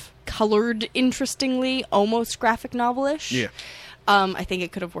sort of colored interestingly, almost graphic novel-ish. Yeah. I think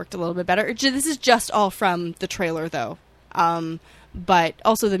it could have worked a little bit better. This is just all from the trailer, though. But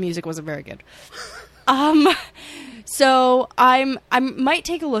also the music wasn't very good. So I might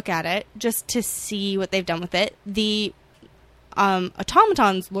take a look at it just to see what they've done with it. The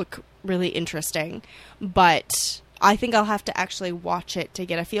automatons look really interesting, but I think I'll have to actually watch it to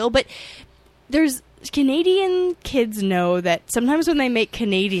get a feel. But there's Canadian kids know that sometimes when they make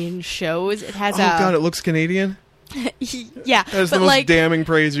Canadian shows, it has God, it looks Canadian? Yeah, that's the most damning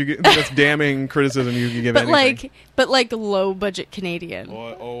praise you get. That's damning criticism you can give anything. But low budget Canadian.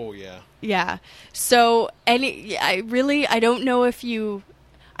 Oh yeah. Yeah. So I don't know if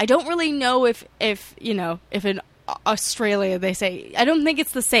in Australia they say, I don't think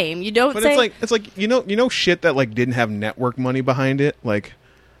it's the same. You don't. But say, it's like you know shit that like didn't have network money behind it. Like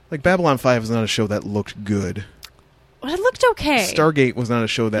Babylon 5 is not a show that looked good. Well, it looked okay. Stargate was not a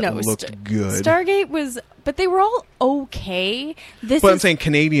show that looked good. Stargate was, but they were all okay. I'm saying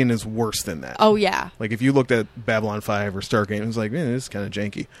Canadian is worse than that. Oh, yeah. Like, if you looked at Babylon 5 or Stargate, it was like, man, this is kind of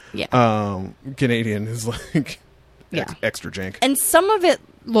janky. Yeah. Canadian is like extra jank. And some of it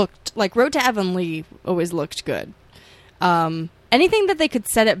looked, like Road to Avonlea always looked good. Anything that they could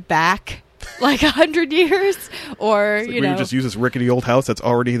set it back like 100 years, or we just use this rickety old house that's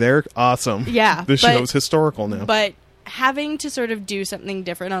already there. Awesome. Yeah. This show's historical now. But having to sort of do something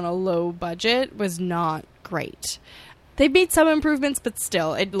different on a low budget was not great. They made some improvements, but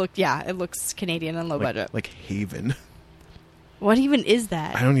still, it looks Canadian and low budget. Like Haven. What even is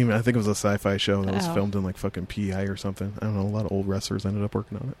that? I think it was a sci-fi show that was filmed in like fucking PI or something. I don't know. A lot of old wrestlers ended up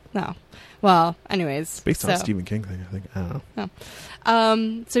working on it. No. Well, anyways. Based on a Stephen King thing, I think. I don't know.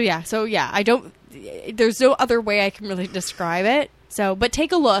 No. So yeah, there's no other way I can really describe it. So, but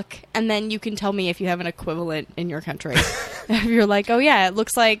take a look, and then you can tell me if you have an equivalent in your country. If you're like, oh yeah, it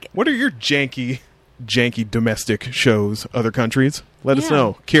looks like... What are your janky domestic shows, other countries? Let us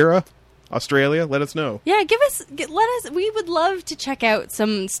know. Kira, Australia, let us know. Yeah, we would love to check out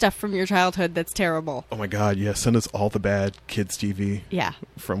some stuff from your childhood that's terrible. Oh my God, yeah, send us all the bad kids TV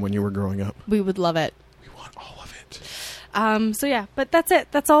from when you were growing up. We would love it. We want all of it. So yeah, but that's it.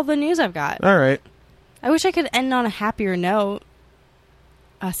 That's all the news I've got. All right. I wish I could end on a happier note.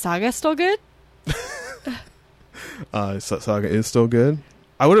 Saga still good? Saga is still good.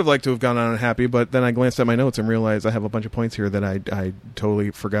 I would have liked to have gone on happy, but then I glanced at my notes and realized I have a bunch of points here that I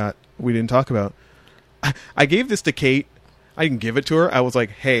totally forgot we didn't talk about. I gave this to Kate. I didn't give it to her. I was like,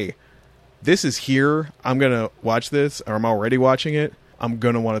 hey, this is here. I'm going to watch this, or I'm already watching it. I'm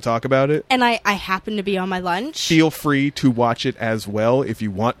going to want to talk about it. And I happen to be on my lunch. Feel free to watch it as well if you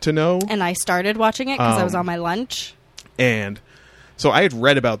want to know. And I started watching it because I was on my lunch. And so I had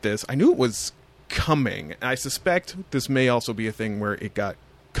read about this. I knew it was coming. I suspect this may also be a thing where it got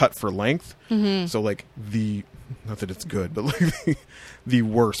cut for length. Mm-hmm. So like not that it's good, but like the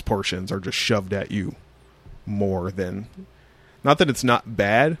worst portions are just shoved at you more than... Not that it's not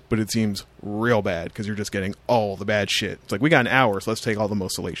bad, but it seems real bad because you're just getting all the bad shit. It's like, we got an hour, so let's take all the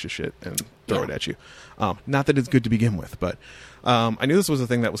most salacious shit and throw it at you. Not that it's good to begin with, but I knew this was a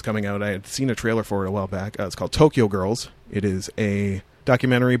thing that was coming out. I had seen a trailer for it a while back. It's called Tokyo Girls. It is a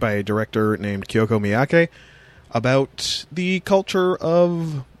documentary by a director named Kyoko Miyake about the culture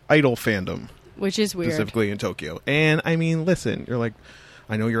of idol fandom. Which is weird. Specifically in Tokyo. And I mean, listen, you're like,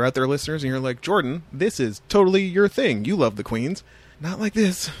 I know you're out there, listeners, and you're like, Jordan, this is totally your thing. You love the queens. Not like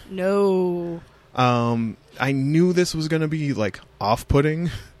this. No. I knew this was going to be like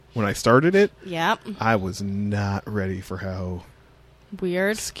off-putting when I started it. Yep. I was not ready for how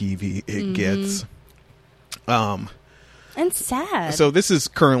Weird. skeevy it gets. And sad. So this is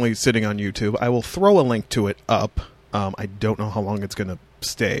currently sitting on YouTube. I will throw a link to it up. I don't know how long it's going to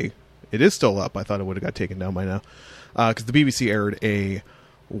stay. It is still up. I thought it would have got taken down by now. Because the BBC aired a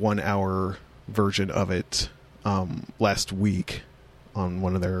 1-hour version of it last week on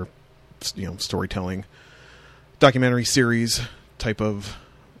one of their storytelling documentary series type of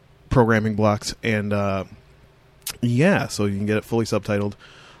programming blocks. And yeah, so you can get it fully subtitled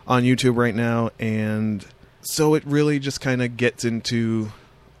on YouTube right now. And so it really just kind of gets into...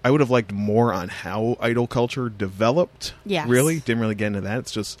 I would have liked more on how idol culture developed. Yes. Really. Didn't really get into that.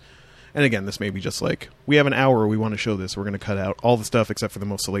 It's just... And again, this may be just like, we have an hour, we want to show this, we're going to cut out all the stuff except for the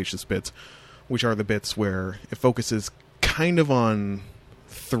most salacious bits, which are the bits where it focuses kind of on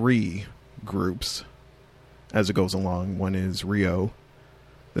 3 groups as it goes along. One is Rio,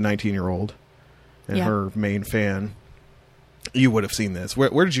 the 19-year-old, and her main fan. You would have seen this.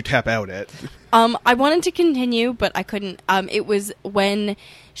 Where did you tap out at? I wanted to continue, but I couldn't. It was when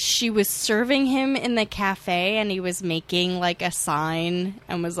she was serving him in the cafe, and he was making like a sign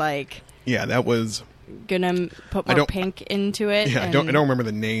and was like, "Yeah, that was gonna put more pink into it." Yeah, I don't remember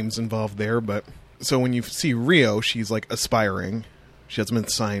the names involved there, but so when you see Rio, she's like aspiring. She hasn't been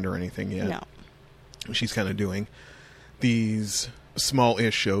signed or anything yet. No, she's kind of doing these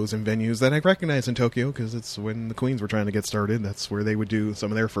small-ish shows and venues that I recognize in Tokyo because it's when the Queens were trying to get started. That's where they would do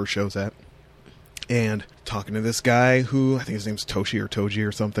some of their first shows at. And talking to this guy who, I think his name's Toshi or Toji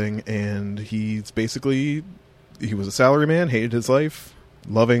or something, and he's basically, he was a salaryman, hated his life,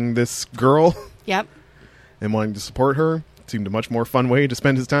 loving this girl. Yep. And wanting to support her. Seemed a much more fun way to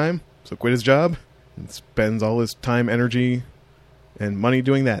spend his time. So quit his job and spends all his time, energy, and money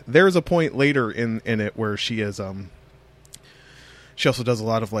doing that. There's a point later in it where she is, she also does a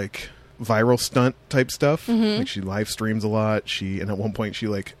lot of like viral stunt type stuff. Mm-hmm. Like she live streams a lot. And at one point she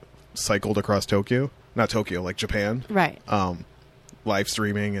like cycled across Tokyo, not Tokyo, like Japan. Right. Live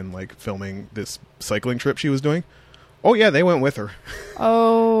streaming and like filming this cycling trip she was doing. Oh yeah, they went with her.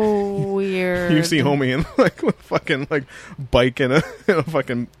 Oh, weird. You see homie in like a fucking like bike and a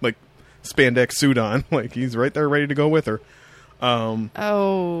fucking like spandex suit on. Like he's right there ready to go with her.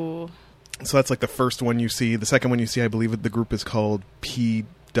 Oh. So that's like the first one you see. The second one you see, I believe the group is called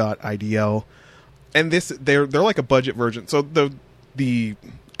P.IDL. And this they're like a budget version. So the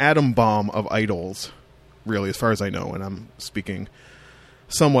atom bomb of idols, really, as far as I know, and I'm speaking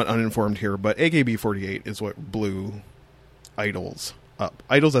somewhat uninformed here, but AKB48 is what blew idols up.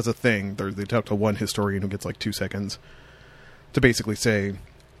 Idols as a thing, they talked to one historian who gets like 2 seconds to basically say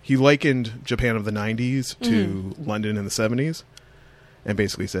he likened Japan of the 90s to London in the 70s. And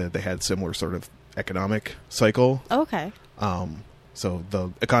basically said they had similar sort of economic cycle. Okay. So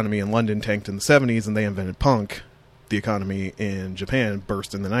the economy in London tanked in the 70s and they invented punk. The economy in Japan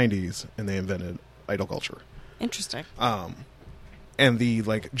burst in the 90s and they invented idol culture. Interesting. And the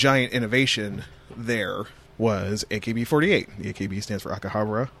like giant innovation there was AKB48. The AKB stands for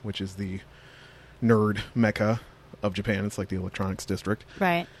Akihabara, which is the nerd mecca of Japan. It's like the electronics district.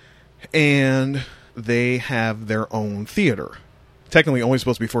 Right. And they have their own theater. Technically only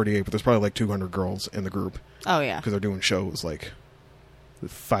supposed to be 48, but there's probably like 200 girls in the group. Oh, yeah. Because they're doing shows, like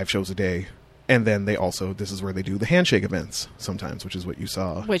 5 shows a day. And then they also, this is where they do the handshake events sometimes, which is what you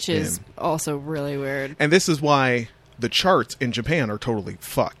saw. Which is also really weird. And this is why the charts in Japan are totally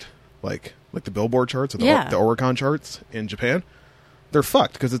fucked. Like the Billboard charts or the Oricon charts in Japan. They're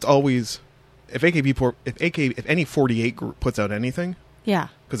fucked because it's always, if any 48 group puts out anything. Yeah.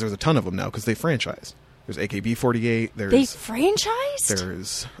 Because there's a ton of them now because they franchise. There's AKB48. They franchised?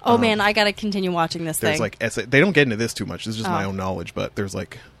 There's... Oh, man, I got to continue watching this thing. There's like... They don't get into this too much. This is just my own knowledge. But there's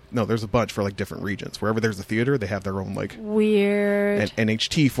like... No, there's a bunch for like different regions. Wherever there's a theater, they have their own like... Weird. And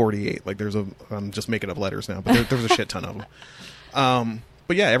NHT48. Like there's a... I'm just making up letters now. But there's a shit ton of them.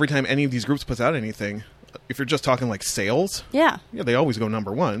 But yeah, every time any of these groups puts out anything, if you're just talking like sales... Yeah, they always go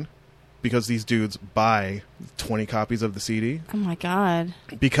number one. Because these dudes buy 20 copies of the CD. Oh, my God.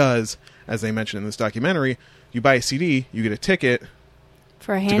 Because, as they mentioned in this documentary, you buy a CD, you get a ticket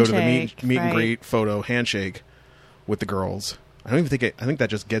for a handshake, to go to the meet and greet photo handshake with the girls. I don't even think I think that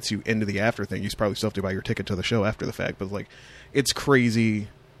just gets you into the after thing. You probably still have to buy your ticket to the show after the fact. But, like, it's crazy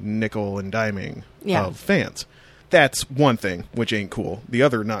nickel and diming of fans. That's one thing, which ain't cool. The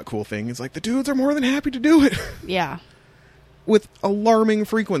other not cool thing is, like, the dudes are more than happy to do it. Yeah. With alarming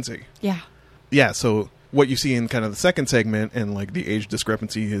frequency. Yeah. yeah, so what you see in kind of the second segment, and like the age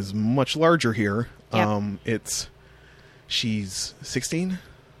discrepancy is much larger here. Yep. She's 16.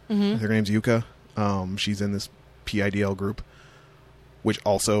 Mm-hmm. Her name's Yuka. She's in this PIDL group, which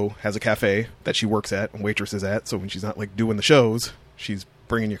also has a cafe that she works at and waitresses at. So when she's not like doing the shows, she's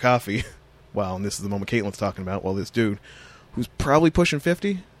bringing you coffee. Wow, and this is the moment Caitlin's talking about. Well, this dude, who's probably pushing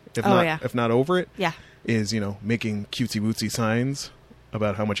 50, if not over it, Yeah. is, making cutesy wootsy signs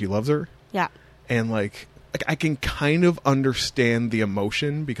about how much he loves her. Yeah. And like I can kind of understand the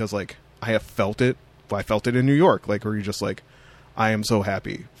emotion, because like I have felt it. Well, I felt it in New York, like where you're just like, I am so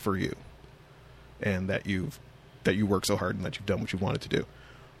happy for you, and that you work so hard and that you've done what you wanted to do.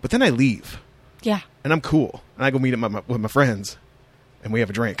 But then I leave. Yeah. And I'm cool, and I go meet up with my friends, and we have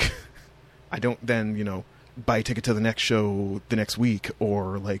a drink. I don't then buy a ticket to the next show the next week,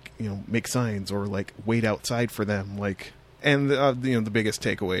 or like make signs, or like wait outside for them, like. And the biggest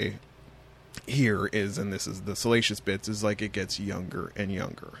takeaway here is, and this is the salacious bits, is like it gets younger and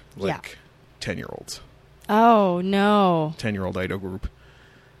younger, like 10-year-olds. Oh no. 10-year-old idol group.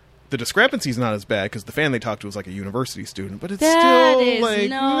 The discrepancy's not as bad because the fan they talked to was like a university student, but it's That still is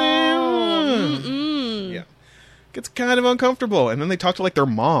like yeah, gets kind of uncomfortable. And then they talk to like their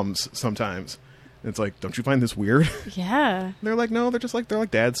moms sometimes. And it's like, don't you find this weird? Yeah. They're like, no, they're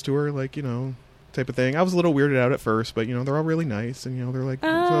like dads to her, like type of thing. I was a little weirded out at first, but they're all really nice, and they're like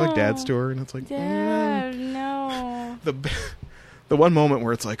dads to her, and it's like, Yeah, no. The one moment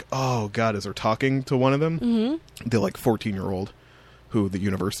where it's like, oh god, as they're talking to one of them, the like 14-year-old, who the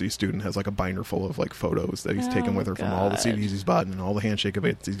university student has like a binder full of like photos that he's taken with her from all the CDs he's bought and all the handshake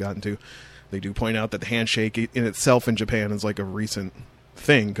events he's gotten to. They do point out that the handshake in itself in Japan is like a recent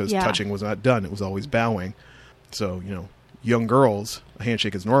thing, because touching was not done; it was always bowing. So young girls, a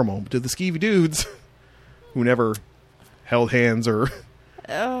handshake is normal, but to the skeevy dudes who never held hands, or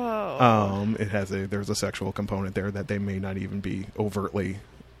there's a sexual component there that they may not even be overtly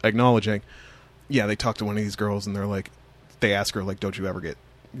acknowledging. Yeah, they talk to one of these girls, and they ask her like, don't you ever get,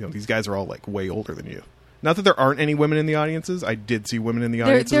 these guys are all like way older than you. Not that there aren't any women in the audiences. I did see women in the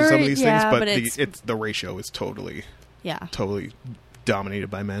audiences of some of these things, but the ratio is totally dominated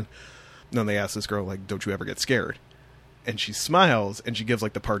by men. And then they ask this girl like, don't you ever get scared? And she smiles, and she gives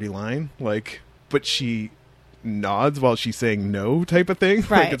like the party line, like, but she nods while she's saying no, type of thing.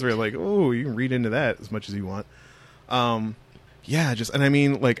 Right. Like, it's really like, oh, you can read into that as much as you want. And I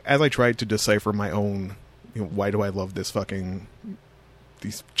mean, like, as I tried to decipher my own, why do I love these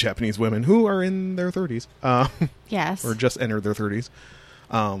Japanese women who are in their 30s, yes, or just entered their 30s,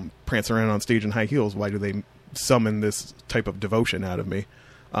 prancing around on stage in high heels. Why do they summon this type of devotion out of me?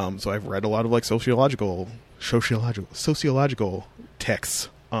 So I've read a lot of like sociological texts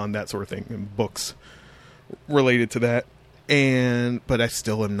on that sort of thing, and books related to that. But I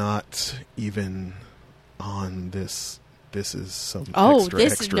still am not even on this. This is some extra.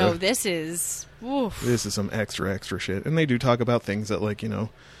 This is oof. This is some extra shit. And they do talk about things that, like, the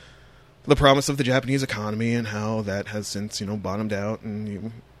promise of the Japanese economy, and how that has since, bottomed out,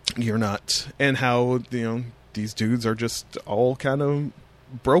 and you're not, and how, these dudes are just all kind of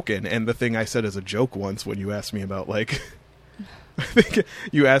broken. And the thing I said as a joke once, when you asked me about, like, I think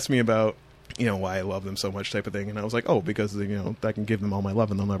you asked me about, why I love them so much, type of thing. And I was like, oh, because, I can give them all my love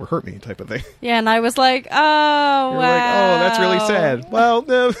and they'll never hurt me, type of thing. Yeah, and I was like, oh, You're wow. like, oh, that's really sad. Well,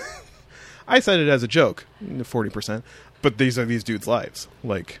 no, I said it as a joke, 40%. But these are these dudes' lives.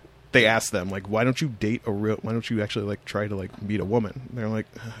 Like, they asked them, like, why don't you actually, like, try to, like, meet a woman? And they're like,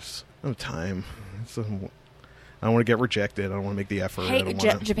 I don't have time. I don't want to get rejected. I don't want to make the effort. Hey,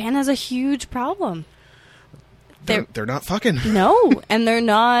 Japan has a huge problem. They're not fucking. No, and they're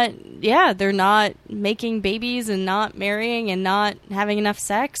not making babies, and not marrying, and not having enough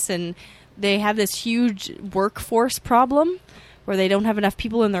sex, and they have this huge workforce problem where they don't have enough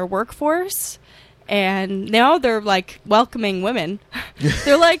people in their workforce. And now they're like welcoming women.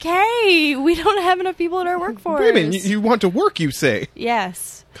 They're like, hey, we don't have enough people in our workforce. Women, you want to work, you say.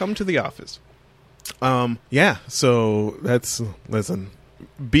 Yes. Come to the office. So listen,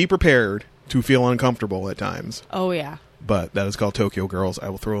 be prepared to feel uncomfortable at times. Oh, yeah. But that is called Tokyo Girls. I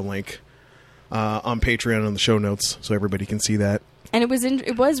will throw a link on Patreon on the show notes so everybody can see that. And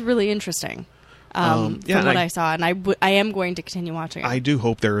it was really interesting from what I saw. And I am going to continue watching it. I do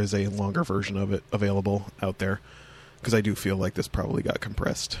hope there is a longer version of it available out there, because I do feel like this probably got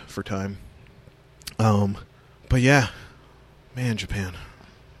compressed for time. But yeah, man, Japan.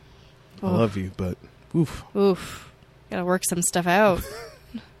 I love you, but oof. Oof. Gotta work some stuff out.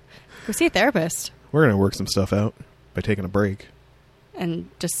 Go see a therapist. We're going to work some stuff out by taking a break. and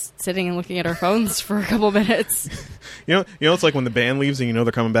just sitting and looking at our phones for a couple minutes. You know, it's like when the band leaves and you know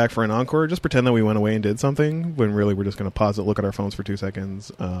they're coming back for an encore. Just pretend that we went away and did something when really we're just going to pause it, look at our phones for 2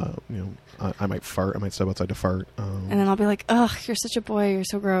 seconds. I might fart. I might step outside to fart. And then I'll be like, ugh, you're such a boy. You're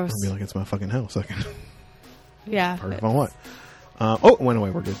so gross. I'll be like, it's my fucking house. I can Yeah. fart if I want. It went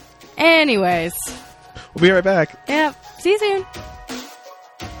away. We're good. Anyways. We'll be right back. Yep. See you soon.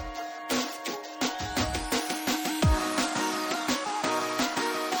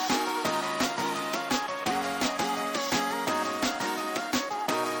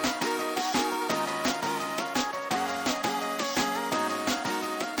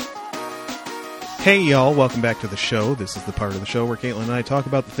 Hey, y'all. Welcome back to the show. This is the part of the show where Caitlin and I talk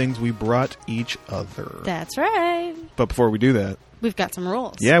about the things we brought each other. That's right. But before we do that... We've got some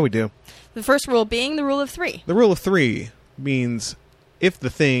rules. Yeah, we do. The first rule being the rule of 3. The rule of 3 means if the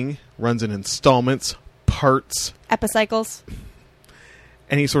thing runs in installments, parts... Epicycles.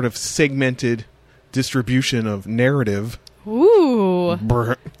 Any sort of segmented distribution of narrative... Ooh.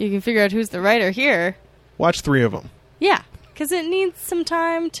 Brr, You can figure out who's the writer here. watch 3 of them. Yeah. Because it needs some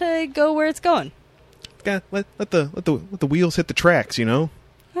time to go where it's going. Let the wheels hit the tracks, you know?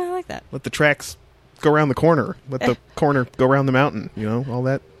 I like that. Let the tracks go around the corner. Let the corner go around the mountain, you know? All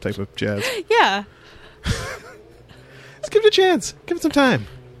that type of jazz. Yeah. Just give it a chance. Give it some time.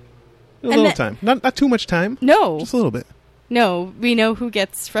 A little time. Not too much time. No. Just a little bit. No. We know who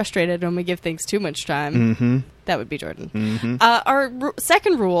gets frustrated when we give things too much time. Mm-hmm. That would be Jordan. Mm-hmm. Our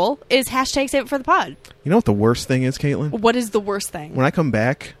second rule is hashtag save it for the pod. You know what the worst thing is, Caitlin? What is the worst thing? When I come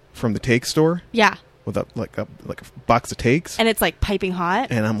back from the take store Yeah. with a box of takes, And it's like piping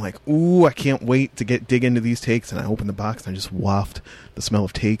hot. and I'm like, ooh, I can't wait to dig into these takes, and I open the box and I just waft the smell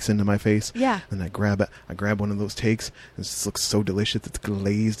of takes into my face. Yeah. And I grab one of those takes, and it just looks so delicious. It's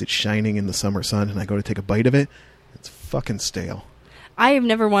glazed, it's shining in the summer sun, and I go to take a bite of it. It's fucking stale. I have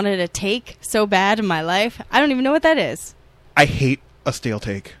never wanted a take so bad in my life. I don't even know what that is. I hate a stale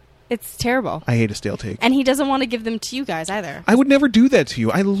take. It's terrible. I hate a stale take. And he doesn't want to give them to you guys either. I would never do that to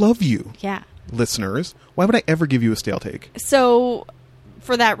you. I love you, Yeah. listeners. Why would I ever give you a stale take? So,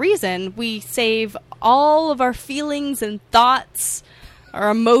 for that reason, we save all of our feelings and thoughts,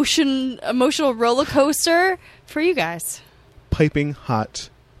 our emotional roller coaster for you guys. Piping hot,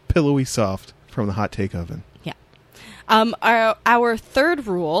 pillowy soft from the hot take oven. Yeah. Our third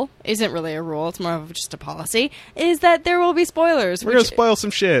rule isn't really a rule; it's more of just a policy. Is that there will be spoilers? We're gonna spoil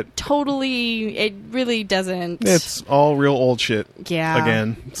some shit. Totally, it really doesn't. It's all real old shit. Yeah.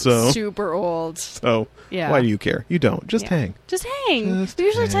 Again. So Super old. Yeah. why do you care? You don't. Just Yeah. hang. Just hang. Just We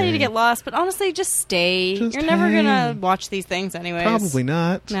usually tell you to hang. get lost, but honestly, just stay. Just You're never gonna hang. watch these things anyways. Probably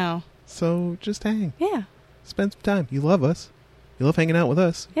not. No. So just hang. Yeah. Spend some time. You love us. You love hanging out with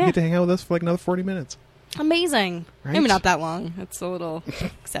us. Yeah. You get to hang out with us for like another 40 minutes. Amazing. Right? Maybe not that long. It's a little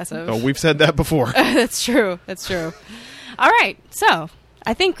excessive. Oh, we've said that before. That's true. That's true. All right. So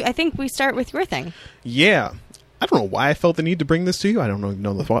I think we start with your thing. Yeah. I don't know why I felt the need to bring this to you. I don't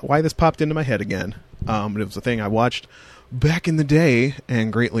know why this popped into my head again. But it was a thing I watched back in the day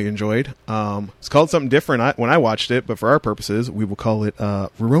and greatly enjoyed. It's called something different when I watched it, but for our purposes, we will call it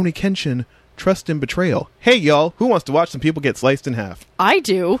Rurouni Kenshin Trust and Betrayal. Hey, y'all, who wants to watch some people get sliced in half? I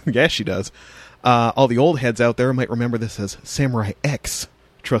do. Yes, she does. All the old heads out there might remember this as Samurai X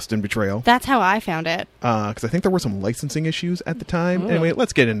Trust and Betrayal. That's how I found it. Because I think there were some licensing issues at the time. Anyway,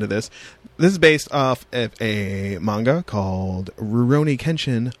 let's get into this. This is based off of a manga called Rurouni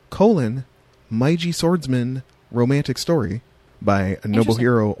Kenshin, Meiji Swordsman Romantic Story by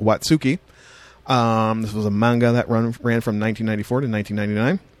Nobuhiro Watsuki. This was a manga that ran from 1994 to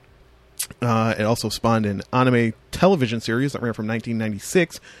 1999. It also spawned an anime television series that ran from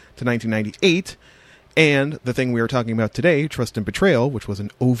 1996 to 1998. And the thing we are talking about today, Trust and Betrayal, which was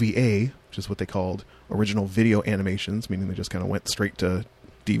an OVA, which is what they called original video animations, meaning they just kind of went straight to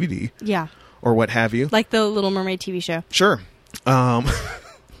DVD Yeah. or what have you. Like the Little Mermaid TV show. Sure.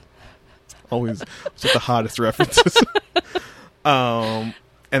 Always just the hottest references. And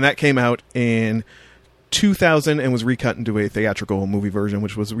that came out in 2000 and was recut into a theatrical movie version,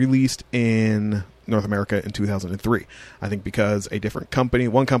 which was released in North America in 2003. I think because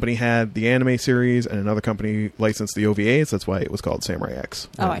one company had the anime series and another company licensed the OVAs. That's why it was called Samurai X.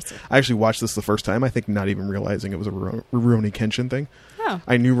 Oh, I see. I actually watched this the first time, I think not even realizing it was a Rurouni Kenshin thing. Oh.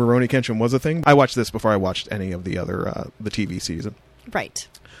 I knew Rurouni Kenshin was a thing. I watched this before I watched any of the other the TV season. Right.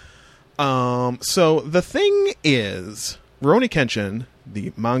 So the thing is, Rurouni Kenshin,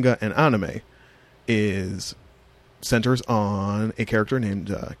 the manga and anime, centers on a character named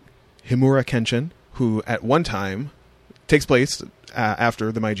Himura Kenshin, who at one time takes place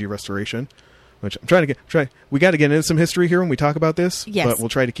after the Meiji Restoration, which I'm trying to get. We got to get into some history here when we talk about this. Yes. But we'll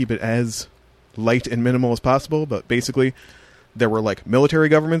try to keep it as light and minimal as possible. But basically, there were like military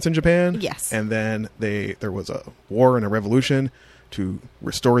governments in Japan. Yes. And then there was a war and a revolution to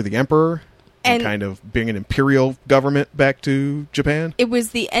restore the emperor and kind of bring an imperial government back to Japan. It was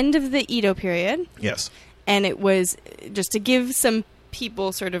the end of the Edo period. Yes. And it was, just to give some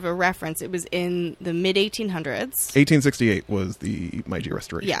people sort of a reference, it was in the mid-1800s. 1868 was the Meiji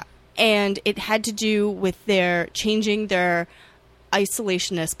Restoration. Yeah. And it had to do with their changing their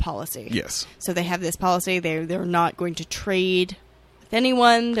isolationist policy. Yes. So they have this policy. They're not going to trade with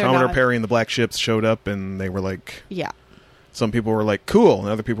anyone. Commodore Perry and the Black Ships showed up, and they were like... Yeah. Some people were like, cool, and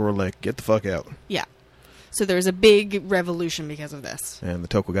other people were like, get the fuck out. Yeah. So there was a big revolution because of this. And the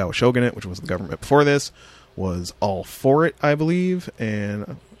Tokugawa Shogunate, which was the government before this, was all for it, I believe.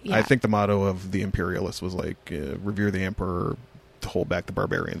 And I think the motto of the imperialists was like, revere the emperor, to hold back the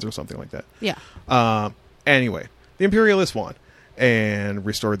barbarians, or something like that. Yeah. Anyway, the imperialists won and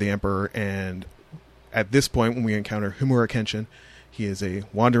restored the emperor. And at this point, when we encounter Himura Kenshin, he is a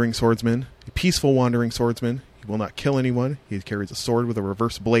wandering swordsman, a peaceful wandering swordsman. He will not kill anyone. He carries a sword with a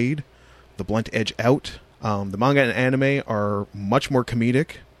reverse blade, the blunt edge out. The manga and anime are much more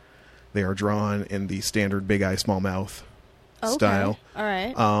comedic. They are drawn in the standard big eye, small mouth style. All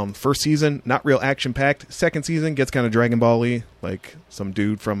right. First season, not real action-packed. Second season gets kind of Dragon Ball-y. Like, some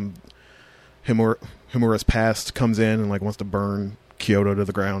dude from Himura's past comes in and like wants to burn Kyoto to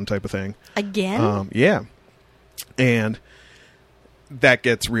the ground type of thing. Again? Yeah. And that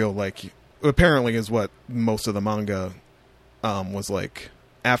gets real, like... Apparently is what most of the manga was like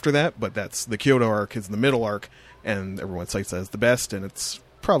after that, but that's the Kyoto arc is the middle arc, and everyone cites that as the best, and it's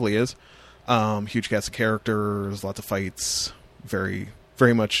probably is. Huge cast of characters, lots of fights, very,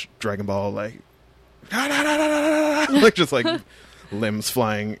 very much Dragon Ball, like, like just like limbs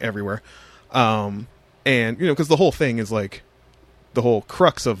flying everywhere. And, you know, because the whole thing is like, the whole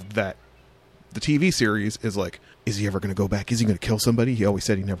crux of that, the TV series is like, is he ever going to go back? Is he going to kill somebody? He always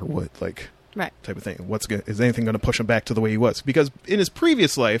said he never would, like, right, type of thing. Is anything going to push him back to the way he was? Because in his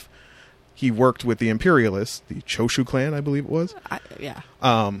previous life, he worked with the imperialists, the Choshu clan, I believe it was. Yeah.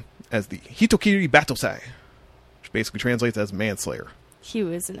 As the Hitokiri Batosai, which basically translates as manslayer. He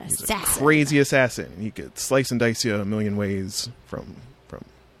was an assassin. He's a crazy assassin. He could slice and dice you a million ways from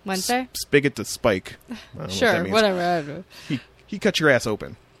Wednesday? Spigot to spike. I don't know sure, what that means. whatever. He cut your ass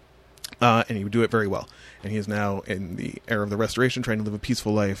open. And he would do it very well. And he is now in the era of the Restoration, trying to live a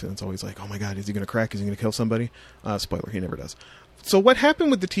peaceful life. And it's always like, oh my god, is he going to crack? Is he going to kill somebody? Spoiler, he never does. So what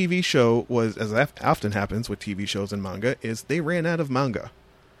happened with the TV show was, as often happens with TV shows and manga, is they ran out of manga.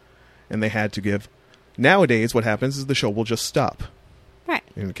 And they had to give... Nowadays, what happens is the show will just stop. Right.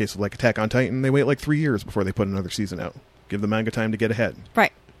 In the case of like Attack on Titan, they wait like 3 years before they put another season out. Give the manga time to get ahead.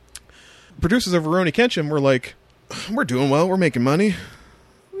 Right. Producers of Rurouni Kenshin were like, we're doing well, we're making money.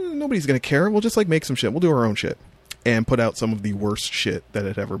 Nobody's going to care. We'll just like make some shit. We'll do our own shit. And put out some of the worst shit that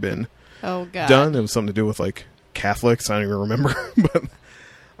had ever been done. It was something to do with like Catholics. I don't even remember. But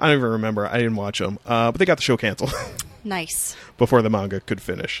I don't even remember. I didn't watch them. But they got the show canceled. Nice. Before the manga could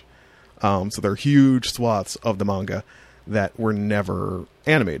finish. So there are huge swaths of the manga that were never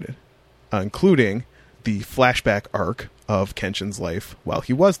animated. Including the flashback arc of Kenshin's life while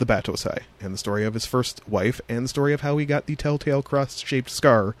he was the Batosai, and the story of his first wife, and the story of how he got the telltale cross-shaped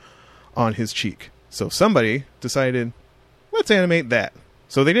scar on his cheek. So somebody decided, let's animate that.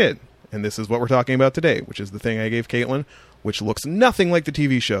 So they did. And this is what we're talking about today, which is the thing I gave Caitlin, which looks nothing like the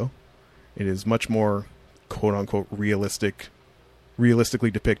TV show. It is much more, quote-unquote,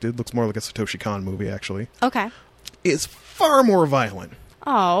 realistically depicted. Looks more like a Satoshi Kon movie, actually. Okay. Is far more violent.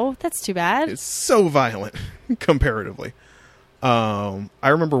 Oh, that's too bad. It's so violent, comparatively. I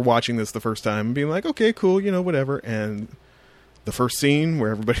remember watching this the first time and being like, okay, cool, you know, whatever. And the first scene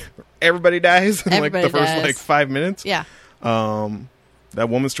where everybody dies in like the first like 5 minutes. Yeah. That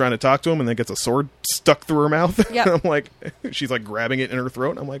woman's trying to talk to him and then gets a sword stuck through her mouth. Yep. I'm like, she's like grabbing it in her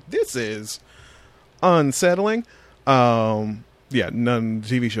throat. I'm like, this is unsettling. Yeah, none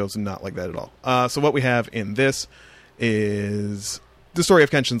TV shows not like that at all. So what we have in this is the story of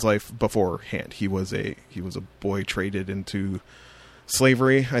Kenshin's life beforehand. He was a boy traded into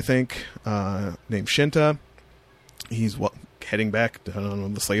slavery, I think, named Shinta. He's heading back to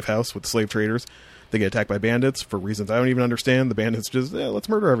the slave house with the slave traders. They get attacked by bandits for reasons I don't even understand. The bandits just, let's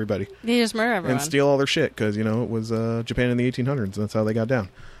murder everybody. They just murder everyone. And steal all their shit, because, you know, it was Japan in the 1800s, and that's how they got down.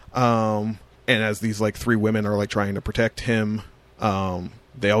 And as these, like, three women are, like, trying to protect him,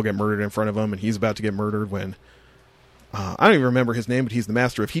 they all get murdered in front of him, and he's about to get murdered when... I don't even remember his name, but he's the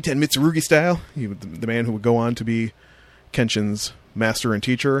master of Hiten Mitsurugi style. He was the man who would go on to be Kenshin's master and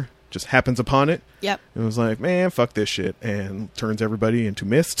teacher. just happens upon it. Yep. And was like, man, fuck this shit. And turns everybody into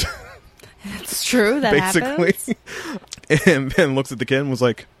mist. It's true. That basically. happens. And then looks at the kid and was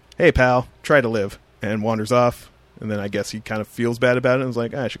like, hey, pal, try to live. And wanders off. And then I guess he kind of feels bad about it and was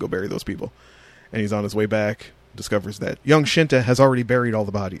like, I should go bury those people. And he's on his way back, discovers that young Shinta has already buried all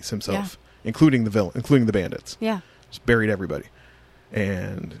the bodies himself, including the villain, including the bandits. Yeah. Just buried everybody.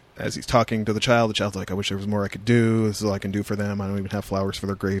 And as he's talking to the child's like, I wish there was more I could do. This is all I can do for them. I don't even have flowers for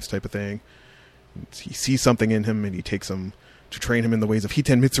their graves type of thing. And he sees something in him, and he takes him to train him in the ways of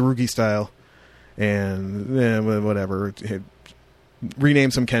Hiten Mitsurugi style. And whatever. He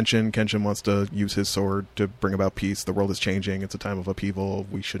renames him Kenshin. Kenshin wants to use his sword to bring about peace. The world is changing. It's a time of upheaval.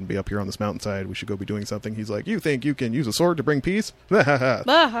 We shouldn't be up here on this mountainside. We should go be doing something. He's like, you think you can use a sword to bring peace?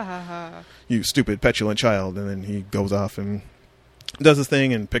 You stupid, petulant child. And then he goes off and does his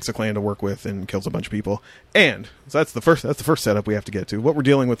thing and picks a clan to work with and kills a bunch of people. And so that's the first setup we have to get to. What we're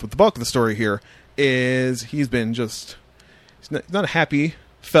dealing with the bulk of the story here is he's not a happy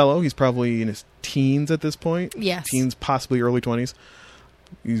fellow. He's probably in his teens at this point. Yes. Teens, possibly early 20s.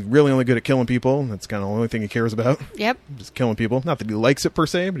 He's really only good at killing people. That's kind of the only thing he cares about. Yep. Just killing people. Not that he likes it per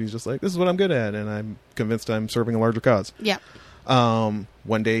se, but he's just like, this is what I'm good at, and I'm convinced I'm serving a larger cause. Yep.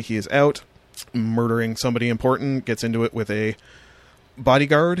 One day he is out murdering somebody important, gets into it with a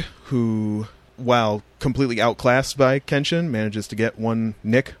bodyguard who, while completely outclassed by Kenshin, manages to get one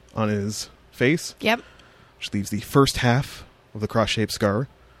nick on his face. Yep. Which leaves the first half of the cross-shaped scar.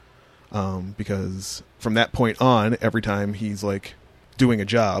 Because from that point on, every time he's like doing a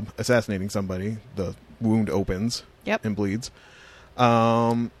job, assassinating somebody, the wound opens and bleeds.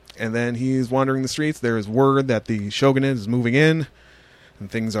 And then he's wandering the streets. There is word that the shogunate is moving in, and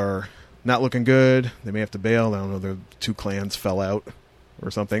things are not looking good. They may have to bail. I don't know, the two clans fell out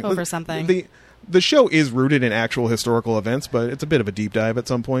or something. Over something. The show is rooted in actual historical events, but it's a bit of a deep dive at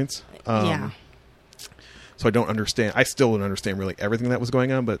some points. Yeah. So I still don't understand really everything that was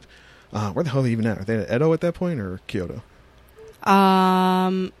going on, but where the hell are they even at? Are they at Edo at that point or Kyoto?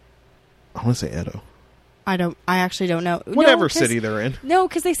 I want to say Edo. I actually don't know. Whatever city they're in. No,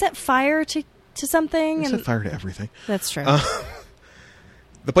 because they set fire to something. They set fire to everything. That's true.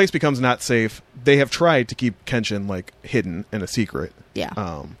 The place becomes not safe. They have tried to keep Kenshin like hidden and a secret.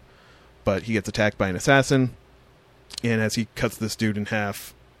 Yeah. But he gets attacked by an assassin, and as he cuts this dude in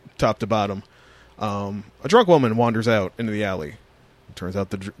half, top to bottom, a drunk woman wanders out into the alley. It turns out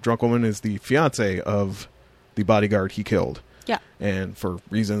the drunk woman is the fiance of the bodyguard he killed. Yeah. And for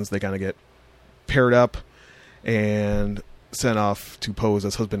reasons, they kind of get paired up and sent off to pose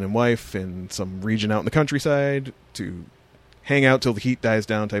as husband and wife in some region out in the countryside to hang out till the heat dies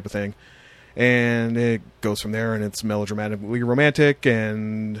down type of thing. And it goes from there, and it's melodramatically romantic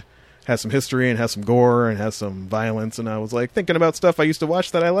and has some history and has some gore and has some violence. And I was like thinking about stuff I used to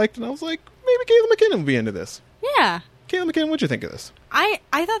watch that I liked, and I was like, maybe Kayla McKinnon would be into this. Yeah. Kayla McKinnon, what'd you think of this? I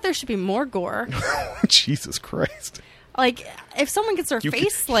thought there should be more gore. Jesus Christ. Like, if someone gets their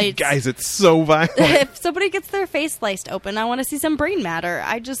face sliced... Guys, it's so violent. If somebody gets their face sliced open, I want to see some brain matter.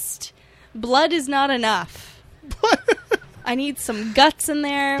 Blood is not enough. I need some guts in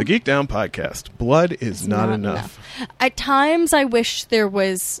there. The Geek Down Podcast. Blood is not enough. At times, I wish there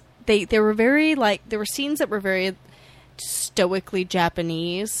was... There were scenes that were very stoically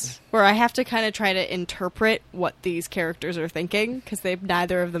Japanese, where I have to kind of try to interpret what these characters are thinking, because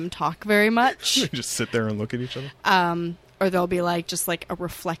neither of them talk very much. They just sit there and look at each other. Or there'll be just a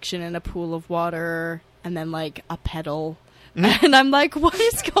reflection in a pool of water, and then a petal. And I'm like, what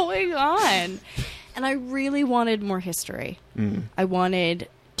is going on? And I really wanted more history. I wanted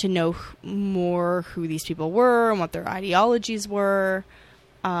to know more who these people were and what their ideologies were.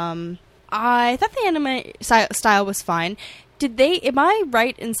 I thought the anime style was fine. Am I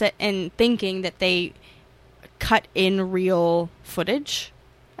right in thinking that they cut in real footage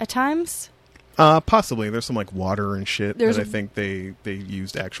at times? Possibly. There's some water and shit that I think they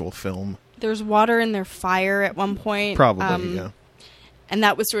used actual film. There's water in their fire at one point. Probably, yeah. And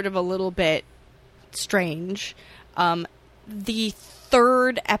that was sort of a little bit strange. The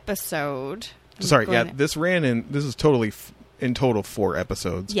third episode... this is totally... in total 4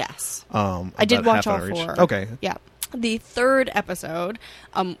 episodes. Yes. I did watch all 4. Okay. Yeah. The third episode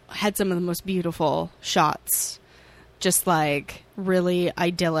had some of the most beautiful shots. Just really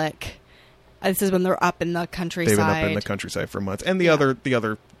idyllic. This is when they're up in the countryside. They've been up in the countryside for months. And the other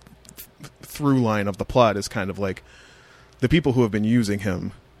through line of the plot is kind of the people who have been using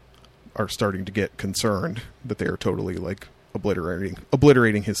him are starting to get concerned that they are totally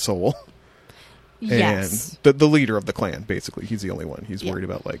obliterating his soul. Yes. And the leader of the clan, basically. He's the only one. He's worried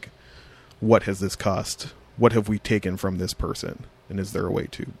about, what has this cost? What have we taken from this person? And is there a way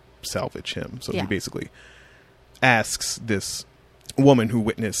to salvage him. So Yeah. he basically asks this woman who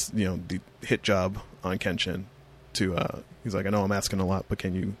witnessed, you know, the hit job on Kenshin to, he's like, I know I'm asking a lot, but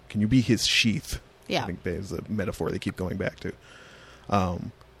can you be his sheath? Yeah. I think there's a metaphor they keep going back to.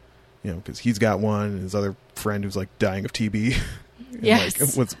 You know, because he's got one, and his other friend who's like dying of TB, and,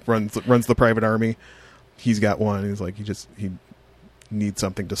 Yes. like, runs the private army. He's got one. He's like, he needs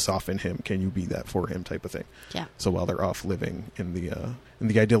something to soften him. Can you be that for him, type of thing? Yeah. So while they're off living in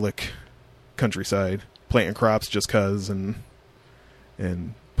the idyllic countryside, planting crops just 'cause, and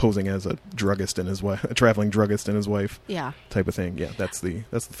posing as a druggist and his wife, a traveling druggist and his wife, Yeah. type of thing. Yeah, that's the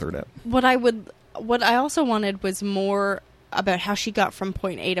third app. What I also wanted was more about how she got from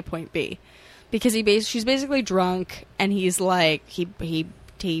point A to point B, because she's basically drunk, and he's like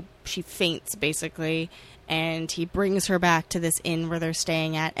she faints basically, and he brings her back to this inn where they're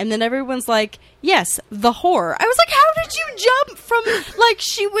staying at, and then everyone's like, yes, the whore. I was like, how did you jump from like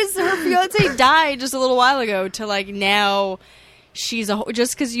her fiance died just a little while ago to like now she's a whore?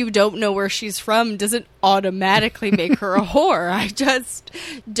 Just because you don't know where she's from doesn't automatically make her a whore. I just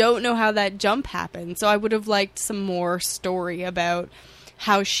don't know how that jump happened. So I would have liked some more story about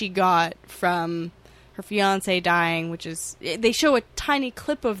how she got from her fiance dying, which is, they show a tiny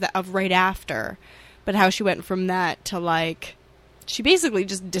clip of right after, but how she went from that to like, she basically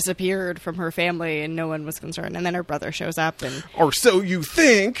just disappeared from her family and no one was concerned. And then her brother shows up and, Or so you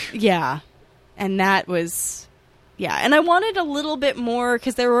think. yeah. And that was, yeah. And I wanted a little bit more,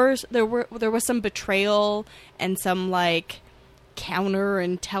 because there was some betrayal and some like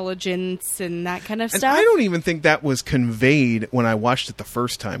counterintelligence and that kind of And stuff. I don't even think that was conveyed when I watched it the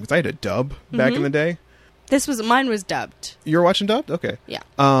first time, because I had a dub back in the day. Mine was dubbed. You were watching dubbed? Okay. Yeah.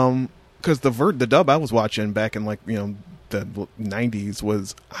 Because the dub I was watching back in, like, you know, the 90s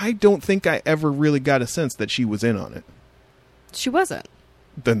was, I don't think I ever really got a sense that she was in on it. She wasn't.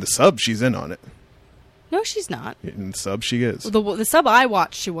 Then the sub, she's in on it. No, she's not. In the sub, she is. The sub I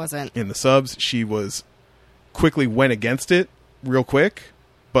watched, she wasn't. In the subs, she quickly went against it real quick,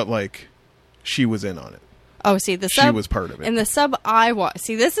 but, like, she was in on it. Oh, see, the sub... She was part of it. In the sub I watched...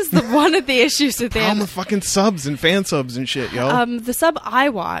 See, this is one of the issues with All them. the fucking subs and fan subs and shit, yo. The sub I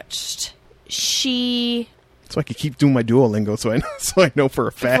watched, she... So I could keep doing my Duolingo so I know for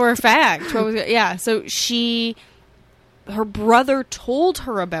a fact. For a fact. Yeah, so her brother told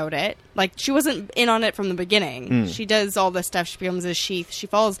her about it. Like, she wasn't in on it from the beginning. She does all this stuff. She becomes a sheath. She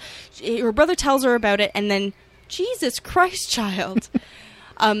falls... her brother tells her about it, and then... Jesus Christ, child.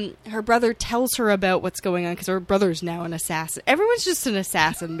 Her brother tells her about what's going on, because her brother's now an assassin. Everyone's just an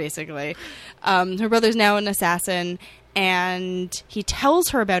assassin, basically. Her brother's now an assassin, and he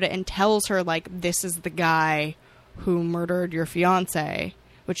tells her about it and tells her, like, this is the guy who murdered your fiance,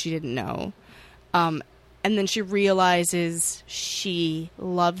 which she didn't know. And then she realizes she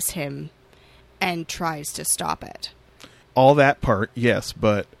loves him and tries to stop it. All that part, yes,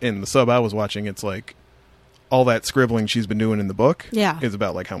 but in the sub I was watching, it's like all that scribbling she's been doing in the book is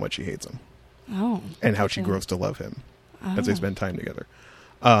about, like, how much she hates him. Oh. And how she grows to love him as they spend time together.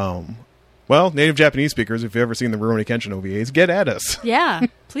 Well, native Japanese speakers, if you've ever seen the Rurouni Kenshin OVAs, get at us. Yeah,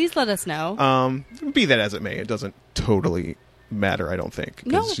 please let us know. Be that as it may, it doesn't totally matter, I don't think.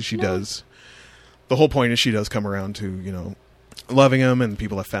 Because she no. does... The whole point is she does come around to, you know, loving him, and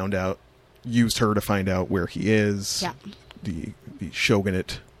people have found out, used her to find out where he is. Yeah. The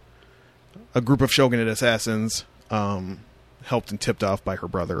shogunate... A group of shogunate assassins, helped and tipped off by her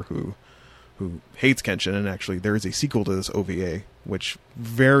brother, who hates Kenshin, and actually there is a sequel to this OVA, which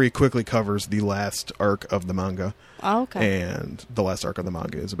very quickly covers the last arc of the manga. Oh, okay. And the last arc of the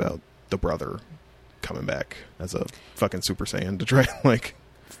manga is about the brother coming back as a fucking Super Saiyan to try and, like,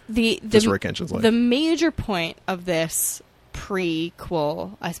 destroy Kenshin's life. The major point of this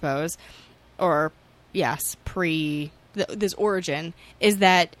prequel, I suppose, or yes, this origin, is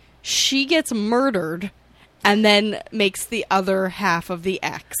that she gets murdered and then makes the other half of the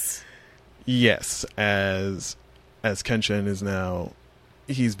X. Yes, as Kenshin is now,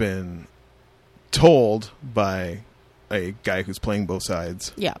 he's been told by a guy who's playing both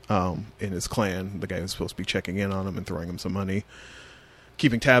sides. Yeah. In his clan, the guy who's supposed to be checking in on him and throwing him some money,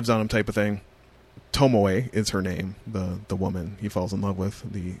 keeping tabs on him, type of thing. Tomoe is her name, the woman he falls in love with,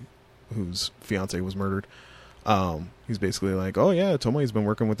 whose fiance was murdered. He's basically like, oh yeah, Tomoe's been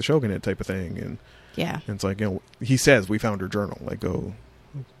working with the shogunate, type of thing, and it's like, you know, he says, we found her journal, like, go,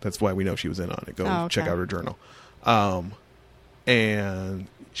 that's why we know she was in on it, go check out her journal. And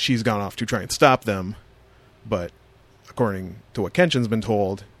she's gone off to try and stop them, but according to what Kenshin's been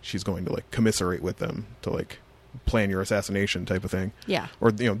told, she's going to, like, commiserate with them to, like, plan your assassination, type of thing. Yeah.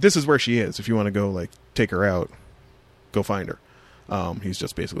 Or, you know, this is where she is, if you want to go, like, take her out, go find her. He's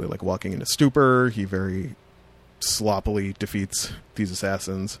just basically like walking in a stupor. He very sloppily defeats these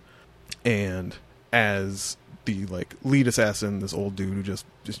assassins, and as the like lead assassin, this old dude who just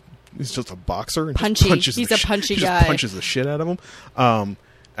he's just a boxer and Punchy. just punches He's the a punchy he guy. just punches the shit out of him.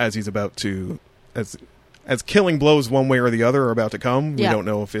 As he's about to as killing blows one way or the other are about to come. Yeah. We don't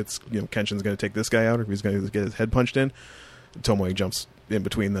know if it's Kenshin's going to take this guy out or if he's going to get his head punched in. Tomoe jumps in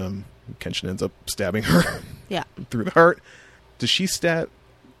between them. Kenshin ends up stabbing her Yeah. through the heart. Does she stab?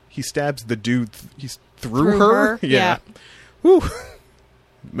 He stabs the dude. He's through Through her. her? Yeah. Woo.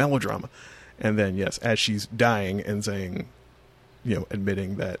 Melodrama. And then yes, as she's dying and saying,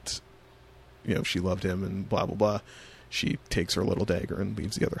 admitting that, she loved him and blah blah blah, she takes her little dagger and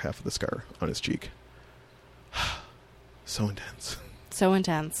leaves the other half of the scar on his cheek. So intense. So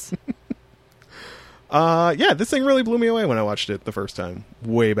intense. Yeah, this thing really blew me away when I watched it the first time,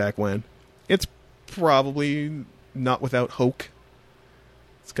 way back when. It's probably not without hoke.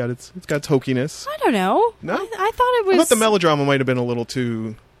 It's got its hokiness. I don't know. No? I thought it was... I thought the melodrama might have been a little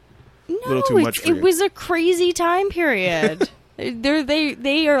too much for you. It was a crazy time period.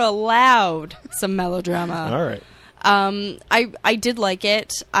 They are allowed some melodrama. All right. I did like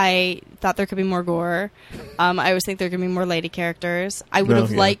it. I thought there could be more gore. I always think there could be more lady characters. I would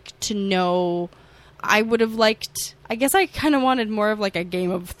have liked to know... I would have liked... I guess I kind of wanted more of like a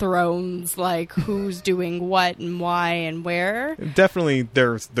Game of Thrones, like who's doing what and why and where. Definitely,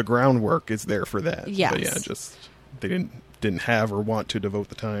 there's the groundwork is there for that. Yes. But yeah, just they didn't have or want to devote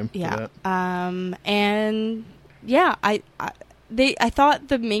the time to that. And yeah, I thought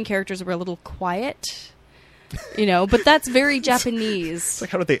the main characters were a little quiet. But that's very Japanese. It's like,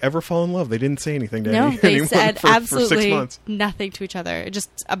 how did they ever fall in love? They didn't say anything to they anyone said for absolutely 6 months. nothing to each other. Just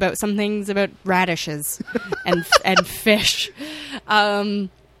about some things about radishes and fish. So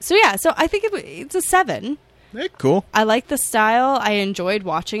I think it's a 7. Hey, cool. I like the style. I enjoyed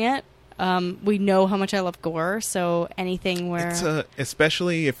watching it. We know how much I love gore, so anything where It's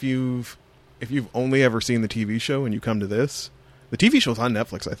especially if you've only ever seen the TV show and you come to this. The TV show's on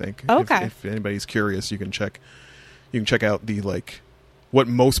Netflix, I think. Okay. If anybody's curious, you can check out the what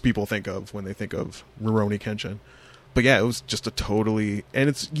most people think of when they think of Rurouni Kenshin. But yeah, it was just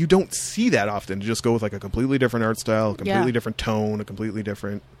and you don't see that often. You just go with like a completely different art style, a completely different tone, a completely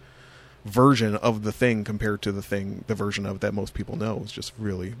different version of the thing compared to the version of it that most people know. It was just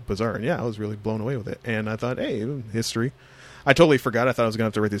really bizarre. And yeah, I was really blown away with it. And I thought, hey, history. I totally forgot. I thought I was going to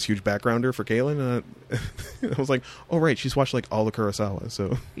have to write this huge backgrounder for Kaylin. I was like, oh, right. She's watched like all the Kurosawa.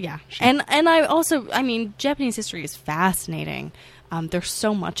 So yeah. And I also, Japanese history is fascinating. There's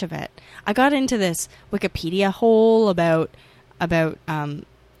so much of it. I got into this Wikipedia hole about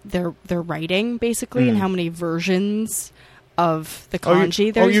their writing basically and how many versions of the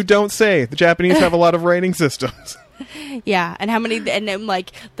kanji there's. Oh, you don't say. The Japanese have a lot of writing systems. Yeah, and how many, and then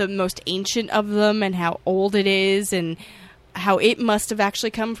like the most ancient of them and how old it is and how it must have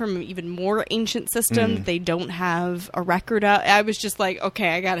actually come from an even more ancient system that they don't have a record of. I was just like,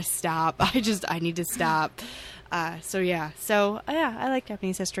 okay, I gotta stop. I need to stop. So I like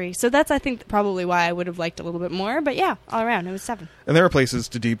Japanese history. So that's, I think, probably why I would have liked a little bit more. But yeah, all around, it was 7. And there are places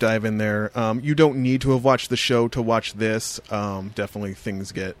to deep dive in there. You don't need to have watched the show to watch this. Definitely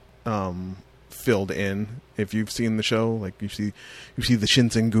things get filled in if you've seen the show. Like you see the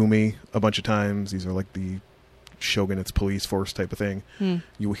Shinsengumi a bunch of times. These are like the Shogunate's police force type of thing.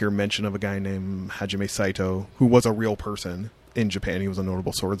 You will hear mention of a guy named Hajime Saito, who was a real person in Japan. He was a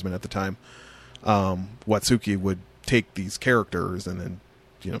notable swordsman at the time. Watsuki would take these characters and then,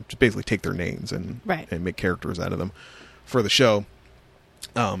 just basically take their names and make characters out of them for the show.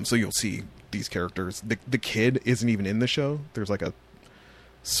 So you'll see these characters. The kid isn't even in the show. There's like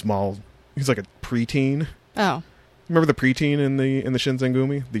he's like a preteen. Oh. Remember the preteen in the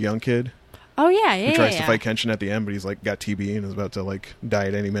Shinsengumi? The young kid? Oh, yeah. He tries to fight Kenshin at the end, but he's like got TB and is about to like die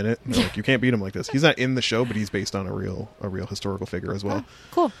at any minute. And they're like, you can't beat him like this. He's not in the show, but he's based on a real historical figure as well. Oh,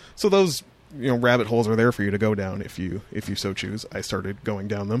 cool. So those rabbit holes are there for you to go down if you so choose. I started going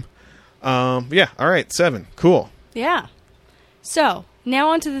down them. Yeah. All right. 7. Cool. Yeah. So now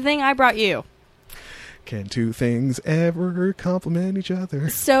on to the thing I brought you. Can two things ever complement each other?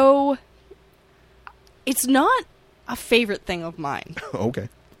 So it's not a favorite thing of mine. Okay.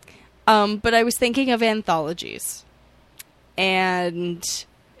 But I was thinking of anthologies. And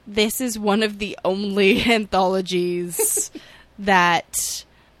this is one of the only anthologies that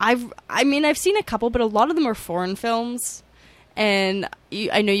I've seen a couple, but a lot of them are foreign films. And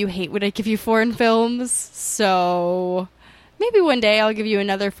I know you hate when I give you foreign films, so maybe one day I'll give you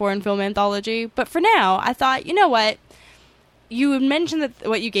another foreign film anthology. But for now, I thought, you know what? you had mentioned that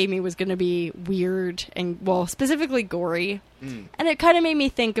what you gave me was going to be weird and, well, specifically gory. And it kind of made me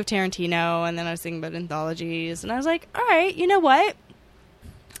think of Tarantino, and then I was thinking about anthologies, and I was like, all right, you know what?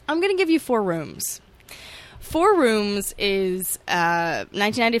 I'm going to give you Four Rooms. Four Rooms is a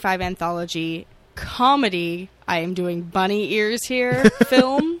 1995 anthology comedy. I am doing bunny ears here,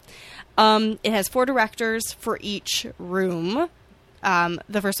 film. It has 4 directors for each room.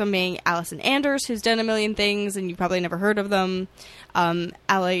 The first one being Alison Anders, who's done a million things, and you've probably never heard of them.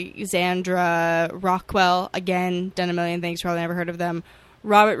 Alexandra Rockwell, again, done a million things, probably never heard of them.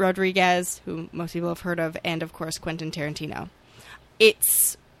 Robert Rodriguez, who most people have heard of, and, of course, Quentin Tarantino.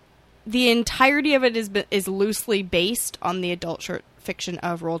 The entirety of it is loosely based on the adult short fiction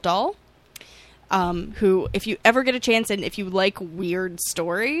of Roald Dahl, who, if you ever get a chance, and if you like weird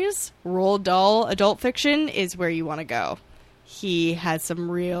stories, Roald Dahl adult fiction is where you want to go. He has some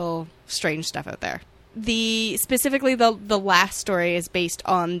real strange stuff out there. Specifically, the last story is based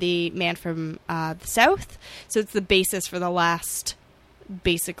on The Man from the South. So it's the basis for the last,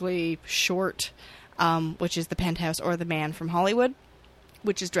 basically, short, which is The Penthouse or The Man from Hollywood,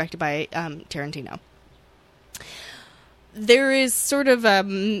 which is directed by Tarantino. There is sort of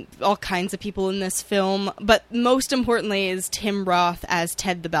all kinds of people in this film, but most importantly is Tim Roth as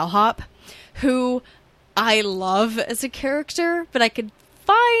Ted the Bellhop, who I love as a character, but I could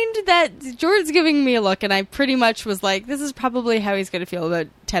find that Jordan's giving me a look, and I pretty much was like, this is probably how he's going to feel about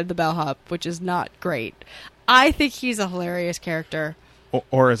Ted the Bellhop, which is not great. I think he's a hilarious character.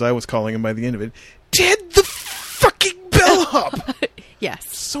 Or as I was calling him by the end of it, Ted the fucking Bellhop!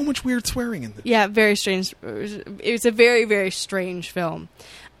 Yes. So much weird swearing in this. Yeah, very strange. It was a very, very strange film.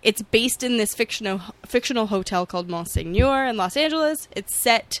 It's based in this fictional hotel called Monsignor in Los Angeles. It's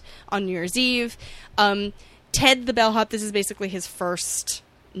set on New Year's Eve. Ted the Bellhop, this is basically his first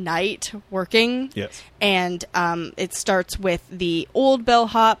night working. Yes. And it starts with the old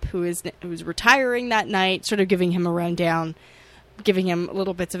bellhop who's retiring that night, sort of giving him a rundown, giving him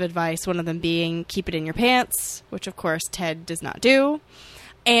little bits of advice, one of them being keep it in your pants, which of course Ted does not do.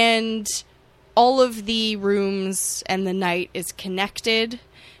 And all of the rooms and the night is connected.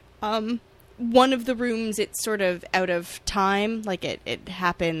 One of the rooms, it's sort of out of time. Like it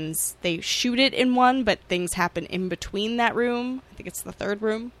happens, they shoot it in one, but things happen in between that room. I think it's the third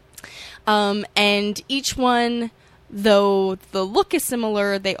room. And each one, though the look is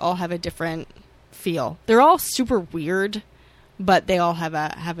similar, they all have a different feel. They're all super weird, but they all have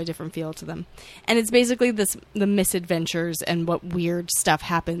a different feel to them. And it's basically the misadventures and what weird stuff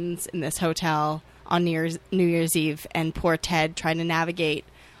happens in this hotel on New Year's Eve, and poor Ted trying to navigate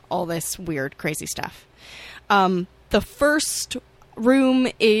all this weird, crazy stuff. The first room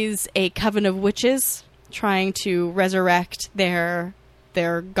is a coven of witches trying to resurrect their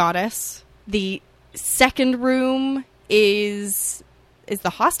goddess. The second room is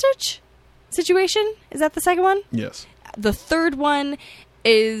the hostage situation. Is that the second one? Yes. The third one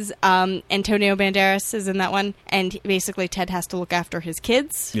is Antonio Banderas is in that one, and basically Ted has to look after his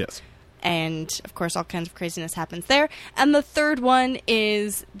kids. Yes. And, of course, all kinds of craziness happens there. And the third one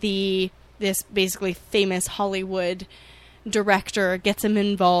is this basically famous Hollywood director gets him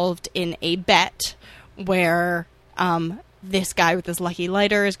involved in a bet where this guy with this lucky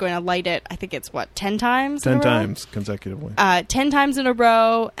lighter is going to light it, I think it's, 10 times? 10 times consecutively. 10 times in a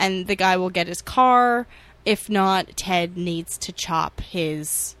row, and the guy will get his car. If not, Ted needs to chop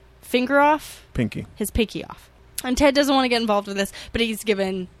his finger off. His pinky off. And Ted doesn't want to get involved with this, but he's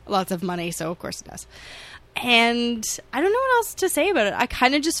given lots of money, so of course he does. And I don't know what else to say about it. I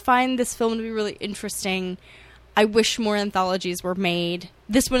kind of just find this film to be really interesting. I wish more anthologies were made.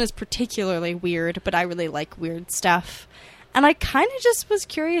 This one is particularly weird, but I really like weird stuff. And I kind of just was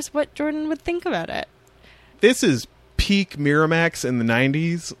curious what Jordan would think about it. This is peak Miramax in the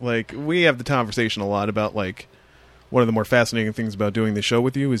 90s. Like, we have the conversation a lot about, like, one of the more fascinating things about doing the show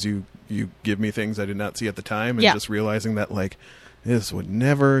with you is you give me things I did not see at the time, and just realizing that, like, this would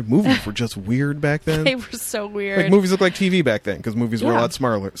never... Movies were just weird back then. They were so weird. Like, movies looked like TV back then, because movies were a lot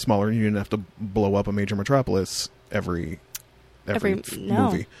smaller, and you didn't have to blow up a major metropolis every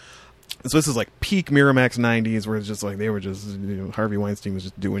movie. So this is like peak Miramax 90s, where it's just like, they were just, Harvey Weinstein was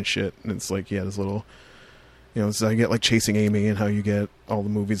just doing shit, and it's like, he had his little... so you get like Chasing Amy and how you get all the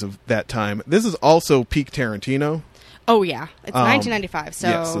movies of that time. This is also peak Tarantino. Oh, yeah. It's 1995, so...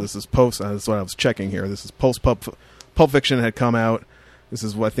 Yeah, so this is post... that's what I was checking here. This is post Pulp Fiction had come out. This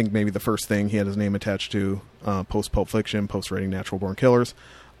is what I think maybe the first thing he had his name attached to. Post Pulp Fiction, post writing Natural Born Killers.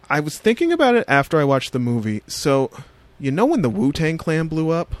 I was thinking about it after I watched the movie. So, when the Wu-Tang Clan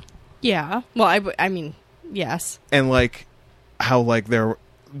blew up? Yeah. Well, I mean, yes. And, like, how, like,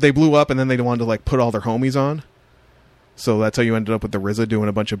 they blew up and then they wanted to, like, put all their homies on. So that's how you ended up with the RZA doing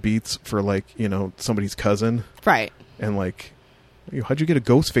a bunch of beats for, like, you know, somebody's cousin. Right. And, like, how'd you get a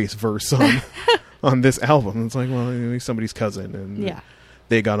Ghostface verse on on this album? It's like, well, he's somebody's cousin. And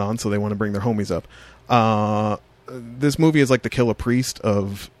they got on, so they want to bring their homies up. This movie is like the Killer Priest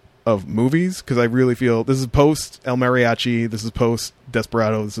of movies, because I really feel this is post El Mariachi, this is post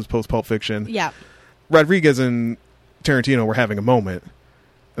Desperado, this is post Pulp Fiction. Yeah. Rodriguez and Tarantino were having a moment,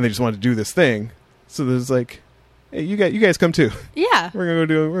 and they just wanted to do this thing. So there's like, hey, you guys come too. Yeah. We're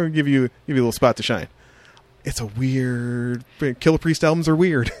gonna give you a little spot to shine. It's a weird. Killer Priest albums are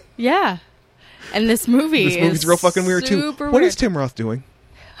weird. Yeah. And this movie's real fucking weird too. What is Tim Roth doing?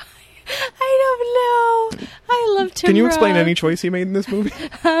 I don't know. I love Tim Roth. Can you explain any choice he made in this movie?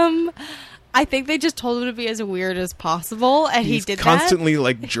 I think they just told him to be as weird as possible, and he's he did constantly that.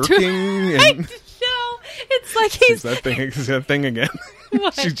 like jerking. I know. It's like he's that thing again.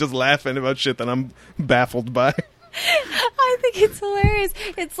 She's just laughing about shit that I'm baffled by. I think it's hilarious.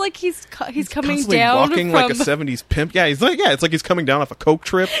 It's like he's coming down walking from... like a 70s pimp. Yeah, it's like he's coming down off a coke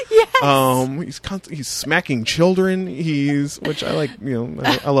trip. Yes. He's smacking children. Which I like, you know,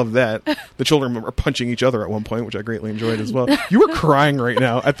 I love that. The children are punching each other at one point, which I greatly enjoyed as well. You were crying right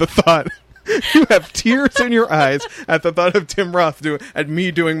now at the thought. You have tears in your eyes at the thought of Tim Roth at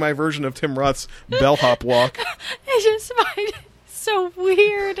me doing my version of Tim Roth's bellhop walk. I just find it so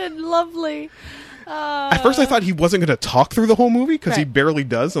weird and lovely. At first I thought he wasn't going to talk through the whole movie, because he barely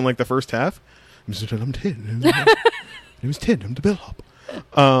does in like the first half. I'm Ted. It was Ted. I'm the bellhop.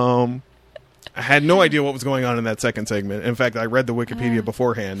 I had no idea what was going on in that second segment. In fact, I read the Wikipedia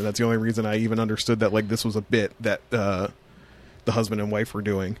beforehand, and that's the only reason I even understood that like this was a bit that the husband and wife were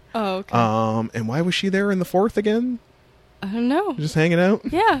doing. Oh, okay. And why was she there in the fourth again? I don't know. Just hanging out?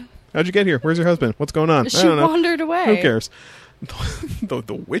 Yeah. How'd you get here? Where's your husband? What's going on? She wandered away. Who cares?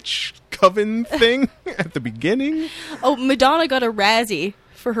 The witch coven thing at the beginning. Oh, Madonna got a Razzie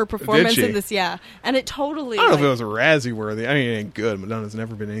for her performance Did she? in this, and it totally... I don't know if it was a Razzie worthy. I mean, it ain't good. Madonna's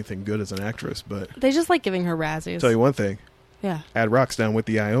never been anything good as an actress, but... They just like giving her Razzies. Tell you one thing. Yeah. Ad Rock's down with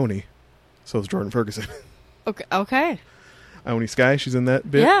the Ione. So is Jordan Ferguson. Okay. Ione Sky, she's in that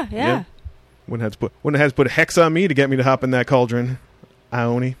bit. Yeah. Wouldn't have to put a hex on me to get me to hop in that cauldron.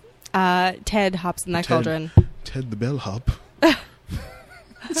 Ione. Ted hops in that cauldron. Ted the bellhop.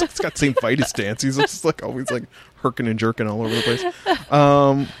 It's got the same fighty stance. He's just like always like herking and jerking all over the place.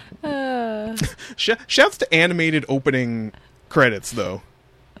 Shouts to animated opening credits though.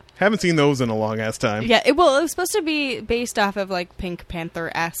 Haven't seen those in a long ass time. Yeah, it was supposed to be based off of like Pink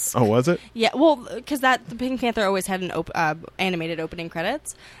Panther-esque. Oh, was it? Yeah, well, because the Pink Panther always had an animated opening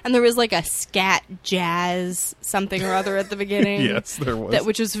credits, and there was like a scat jazz something or other at the beginning. Yes, there was.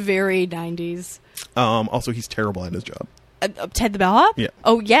 Which was very 90s. Also, he's terrible at his job. Ted the bellhop? Yeah.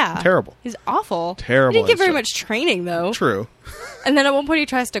 Oh, yeah. Terrible. He's awful. Terrible. He didn't get very much training, though. True. And then at one point he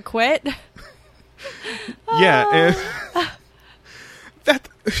tries to quit. Yeah, and that...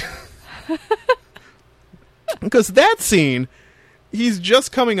 Because that scene, he's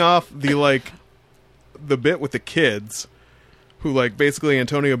just coming off the bit with the kids, who, like, basically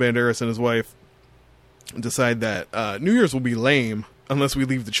Antonio Banderas and his wife decide that New Year's will be lame unless we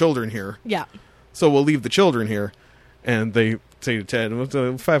leave the children here. Yeah. So we'll leave the children here. And they say to Ted,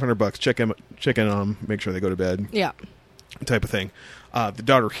 $500, check in on them, make sure they go to bed. Yeah. Type of thing. The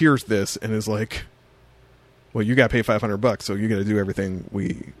daughter hears this and is like, well, you got to pay $500, so you got to do everything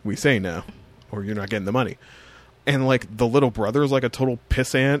we say now, or you're not getting the money. And, like, the little brother is like a total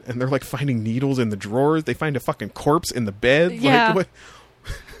pissant, and they're, like, finding needles in the drawers. They find a fucking corpse in the bed. Yeah. Like, what?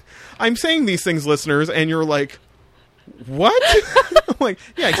 I'm saying these things, listeners, and you're like, what? I'm like,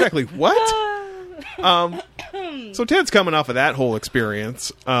 yeah, exactly. What? So Ted's coming off of that whole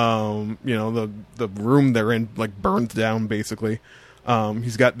experience. You know, the room they're in, like, burns down, basically.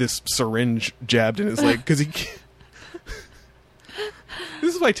 He's got this syringe jabbed in his leg because he can't.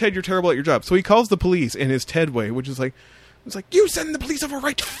 This is why, Ted, you're terrible at your job. So he calls the police in his Ted way, which is like, it's like, you send the police over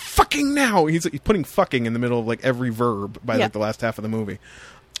right fucking now. He's putting fucking in the middle of like every verb by like the last half of the movie.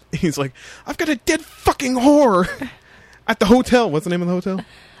 He's like, I've got a dead fucking whore at the hotel. What's the name of the hotel?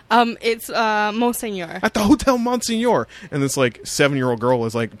 It's Monsignor. At the Hotel Monsignor. And this like 7-year-old girl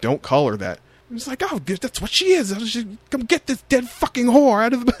is like, don't call her that. It's like, oh, that's what she is. Come get this dead fucking whore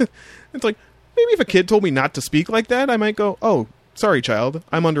out of the... It's like, maybe if a kid told me not to speak like that, I might go, oh, sorry, child.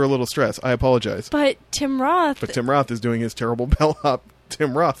 I'm under a little stress. I apologize. But Tim Roth is doing his terrible bellhop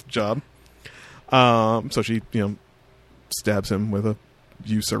Tim Roth job. So she, stabs him with a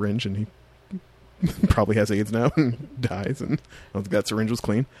used syringe, and he probably has AIDS now and dies. And I don't think that syringe was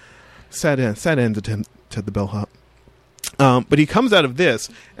clean. Sad end to Ted the bellhop. But he comes out of this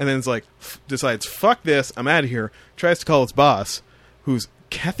and then is like, decides, fuck this, I'm out of here. Tries to call his boss, who's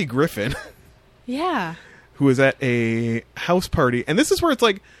Kathy Griffin, Yeah. who is at a house party. And this is where it's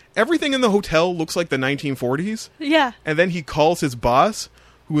like, everything in the hotel looks like the 1940s. Yeah. And then he calls his boss,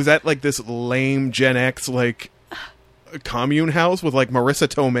 who is at like this lame Gen X, like, commune house with like Marissa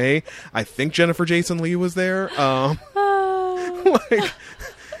Tomei. I think Jennifer Jason Leigh was there. Like,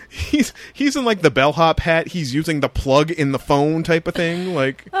 he's in like the bellhop hat. He's using the plug in the phone type of thing,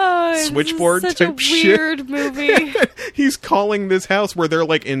 like switchboard such type a shit. weird movie. He's calling this house where they're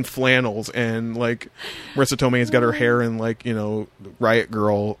like in flannels, and like Marissa Tomei's got her hair in like, you know, Riot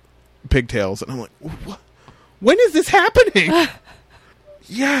Girl pigtails, and I'm like, what? When is this happening?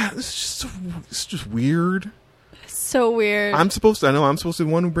 Yeah, it's just weird. So weird. I'm supposed to be the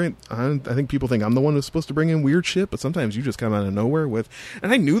one who bring. I think people think I'm the one who's supposed to bring in weird shit, but sometimes you just come out of nowhere with.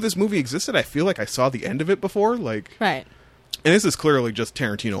 And I knew this movie existed. I feel like I saw the end of it before, like. Right. And this is clearly just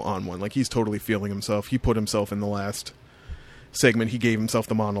Tarantino on one. Like, he's totally feeling himself. He put himself in the last segment. He gave himself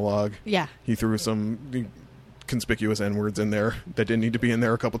the monologue. Yeah. He threw some conspicuous N-words in there that didn't need to be in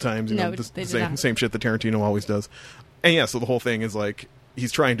there a couple times. You know, they did not. Same shit that Tarantino always does. And yeah, so the whole thing is like,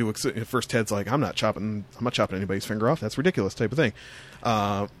 he's trying to first Ted's like, I'm not chopping anybody's finger off, that's ridiculous, type of thing.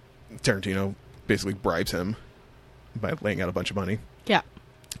 Tarantino basically bribes him by laying out a bunch of money. Yeah.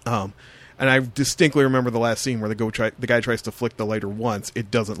 And I distinctly remember the last scene where the guy tries to flick the lighter once,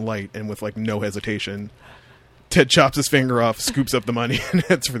 it doesn't light, and with like no hesitation, Ted chops his finger off, scoops up the money, and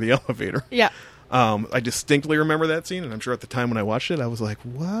heads for the elevator. Yeah. I distinctly remember that scene, and I'm sure at the time when I watched it, I was like,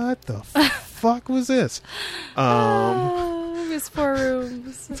 what the fuck was this? His 4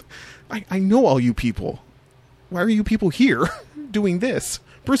 rooms. I know all you people. Why are you people here doing this?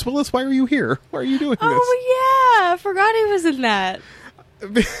 Bruce Willis, why are you here? Why are you doing this? Oh, yeah. I forgot he was in that.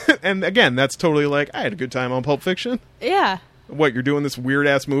 And again, that's totally like, I had a good time on Pulp Fiction. Yeah. What, you're doing this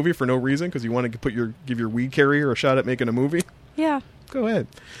weird-ass movie for no reason because you want to give your weed carrier a shot at making a movie? Yeah. Go ahead.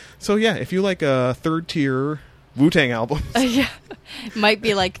 So, yeah, if you like a third-tier Wu-Tang album. Yeah. Might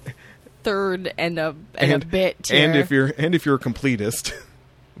be like third and a bit tier. And if you're a completist,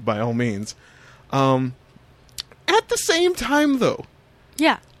 by all means. At the same time, though.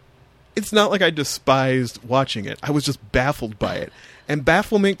 Yeah. It's not like I despised watching it. I was just baffled by it. And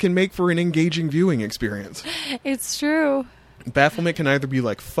bafflement can make for an engaging viewing experience. It's true. Bafflement can either be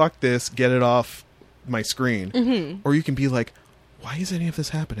like, fuck this, get it off my screen. Or you can be like, why is any of this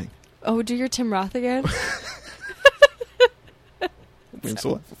happening? Oh, do your Tim Roth again? I'm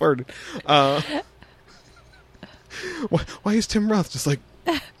so farted. Why is Tim Roth just like...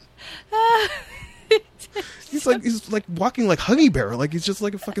 He's like walking like Huggy Bear, like he's just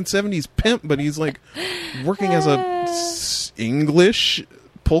like a fucking 70s pimp, but he's like working as a English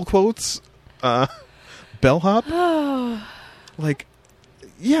pull quotes bellhop. Like,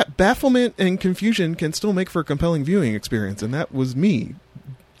 yeah, bafflement and confusion can still make for a compelling viewing experience, and that was me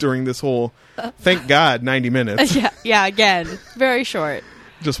during this whole, thank God, 90 minutes. Yeah, again, very short.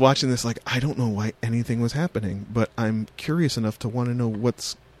 Just watching this, like, I don't know why anything was happening, but I'm curious enough to want to know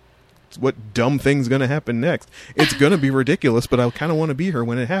what dumb thing's going to happen next. It's going to be ridiculous, but I kind of want to be here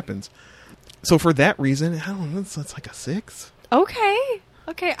when it happens. So for that reason, I don't know, it's like a 6. Okay.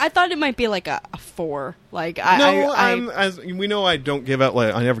 I thought it might be like a 4. Like as we know, I don't give out,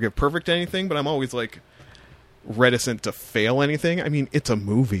 like, I never give perfect anything, but I'm always like reticent to fail anything. I mean, it's a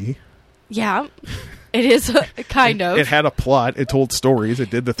movie. Yeah. It is kind of. It had a plot. It told stories. It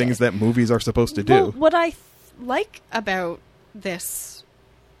did the things that movies are supposed to do. Well, what I like about this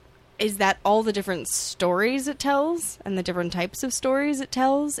is that all the different stories it tells and the different types of stories it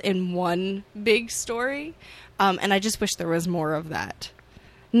tells in one big story. And I just wish there was more of that.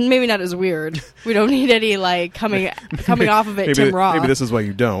 Maybe not as weird. We don't need any like coming off of it, Tim Roth. Maybe this is why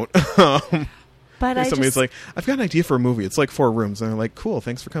you don't. But somebody's like, I've got an idea for a movie. It's like 4 rooms. And they're like, cool,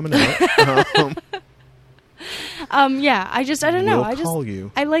 thanks for coming out. Yeah, I don't know. We'll call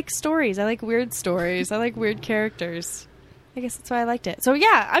you. I like stories. I like weird stories. I like weird characters. I guess that's why I liked it. So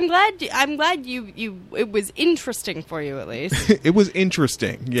yeah, I'm glad you it was interesting for you at least. It was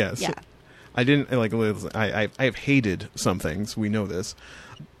interesting. Yes. Yeah. I didn't like. I've hated some things. We know this,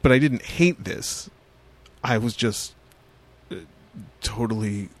 but I didn't hate this. I was just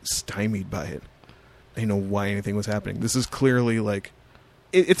totally stymied by it. I didn't know why anything was happening. This is clearly like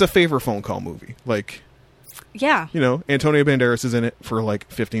it's a favor phone call movie. Like, yeah, you know, Antonio Banderas is in it for like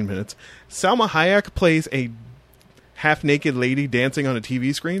 15 minutes. Salma Hayek plays a half-naked lady dancing on a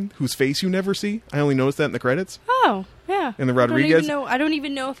TV screen whose face you never see. I only noticed that in the credits. Oh, yeah. And the Rodriguez... I don't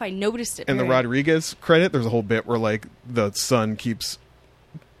even know if I noticed it. In the Rodriguez credit, there's a whole bit where, like, the son keeps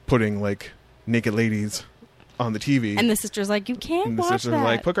putting, like, naked ladies on the TV. And the sister's like, you can't And the watch sisters that. were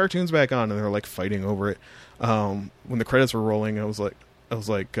like, put cartoons back on, and they were like fighting over it. When the credits were rolling, I was like, because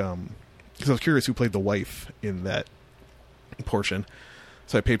I was curious who played the wife in that portion,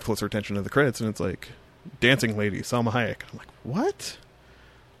 so I paid closer attention to the credits, and it's like dancing lady Salma Hayek. I'm like, what?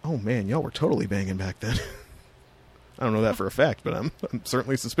 Oh man, y'all were totally banging back then. I don't know that for a fact, but I'm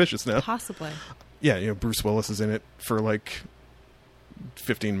certainly suspicious now. Possibly. Yeah, Bruce Willis is in it for like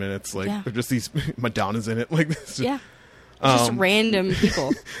 15 minutes. Like, Yeah. they're just these Madonna's in it. Like, this. Yeah. Just random people.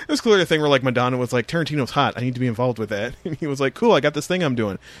 It was clearly a thing where like Madonna was like, Tarantino's hot, I need to be involved with that. And he was like, cool, I got this thing I'm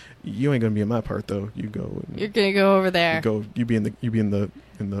doing. You ain't gonna be in my part though. You go. You're gonna go over there. You be in the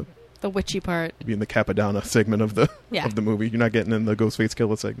The witchy part. you be in the Capadonna segment of the Yeah. of the movie. You're not getting in the Ghostface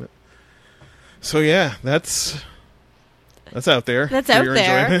Killer segment. So yeah, that's out there. That's for out your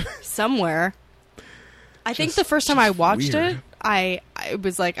there enjoyment. somewhere. I think Just- the first time I just watched weird. it, I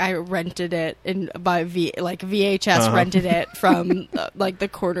was like I rented it by VHS Uh-huh. rented it from like the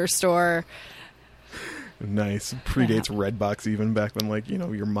quarter store. Nice. Predates Redbox even back when like,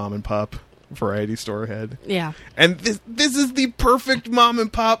 your mom and pop variety store had. Yeah. And this is the perfect mom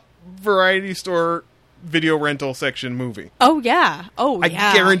and pop variety store video rental section movie. Oh yeah. Oh I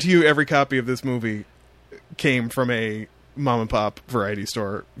yeah. guarantee you every copy of this movie came from a mom and pop variety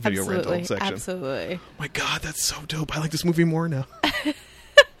store video rental section. Absolutely. Oh my god, that's so dope. I like this movie more now.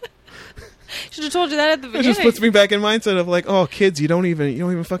 Should have told you that at the It beginning. just puts me back in mindset of like, oh, kids, you don't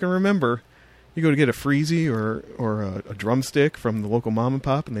even fucking remember. You go to get a freezy or a drumstick from the local mom and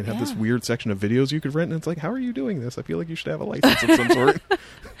pop, and they'd have this Yeah. weird section of videos you could rent, and it's like, how are you doing this? I feel like you should have a license of some sort.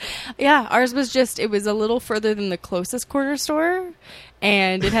 Yeah, ours was it was a little further than the closest quarter store,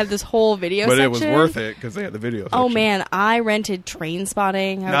 and it had this whole video But section. it was worth it because they had the video section. Oh man, I rented Train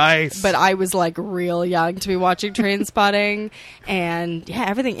Spotting. Nice. But I was like real young to be watching Train Spotting, and yeah,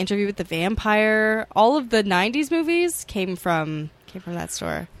 everything. Interview with the Vampire, all of the '90s movies came from that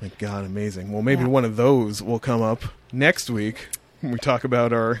store. My god, amazing. Well, maybe Yeah. one of those will come up next week when we talk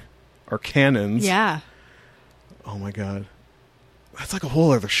about our canons. Yeah, Oh my god. That's like a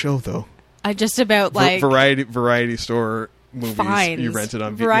whole other show, though. I just about like variety store movies finds. you rented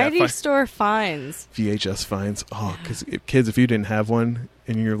on variety store finds. VHS finds. Oh, because kids, if you didn't have one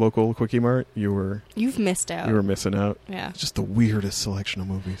in your local Quickie Mart, you were You've missed out. missing out. Yeah. It's just the weirdest selection of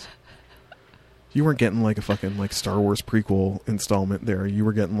movies. You weren't getting like a fucking like Star Wars prequel installment there. You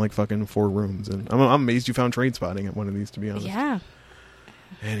were getting like fucking 4 rooms, and I'm amazed you found Train Spotting at one of these, to be honest. Yeah.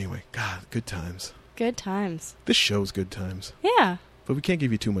 Anyway, God, good times. Good times. This show's good times, Yeah. but we can't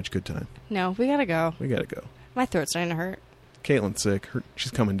give you too much good time. No, we gotta go. We gotta go. My throat's starting to hurt. Caitlin's sick.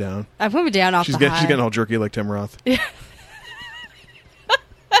 She's coming down. I'm coming down off She's the high. she's getting all jerky like Tim Roth.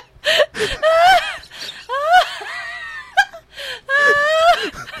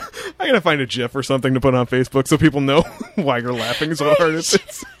 I gotta find a GIF or something to put on Facebook so people know why you're laughing so hard at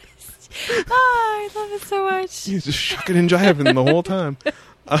this. Oh, I love it so much. He's just shucking and jiving the whole time.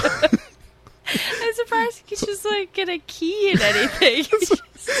 I'm surprised you could just like get a key in anything.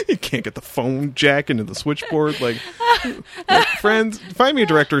 You can't get the phone jack into the switchboard. Like, friends, find me a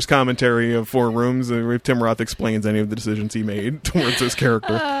director's commentary of 4 Rooms if Tim Roth explains any of the decisions he made towards his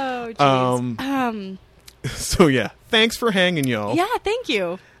character. Oh, jeez. So yeah, thanks for hanging, y'all. Yeah, thank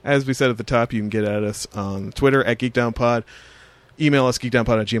you. As we said at the top, you can get at us on Twitter at GeekdownPod, email us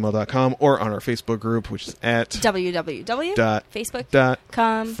geekdownpod@gmail.com, or on our Facebook group, which is at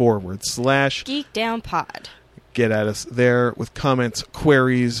www.facebook.com/geekdownpod. /. Get at us there with comments,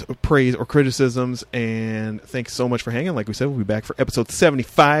 queries, praise, or criticisms. And thanks so much for hanging. Like we said, we'll be back for episode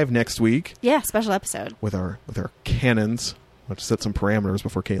 75 next week Yeah, special episode. with our canons. We'll have to set some parameters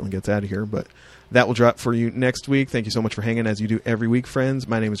before Caitlin gets out of here, but that will drop for you next week. Thank you so much for hanging as you do every week, friends.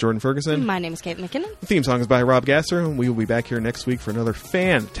 My name is Jordan Ferguson. My name is Kate McKinnon. The theme song is by Rob Gasser, and we will be back here next week for another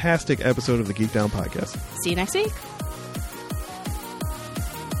fantastic episode of the Geek Down Podcast. See you next week.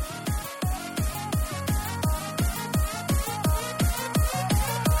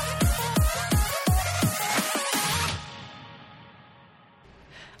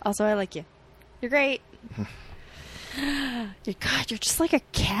 Also, I like you. You're great. God, you're just like a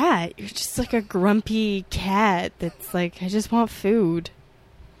cat. You're just like a grumpy cat that's like, I just want food.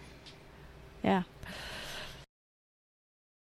 Yeah.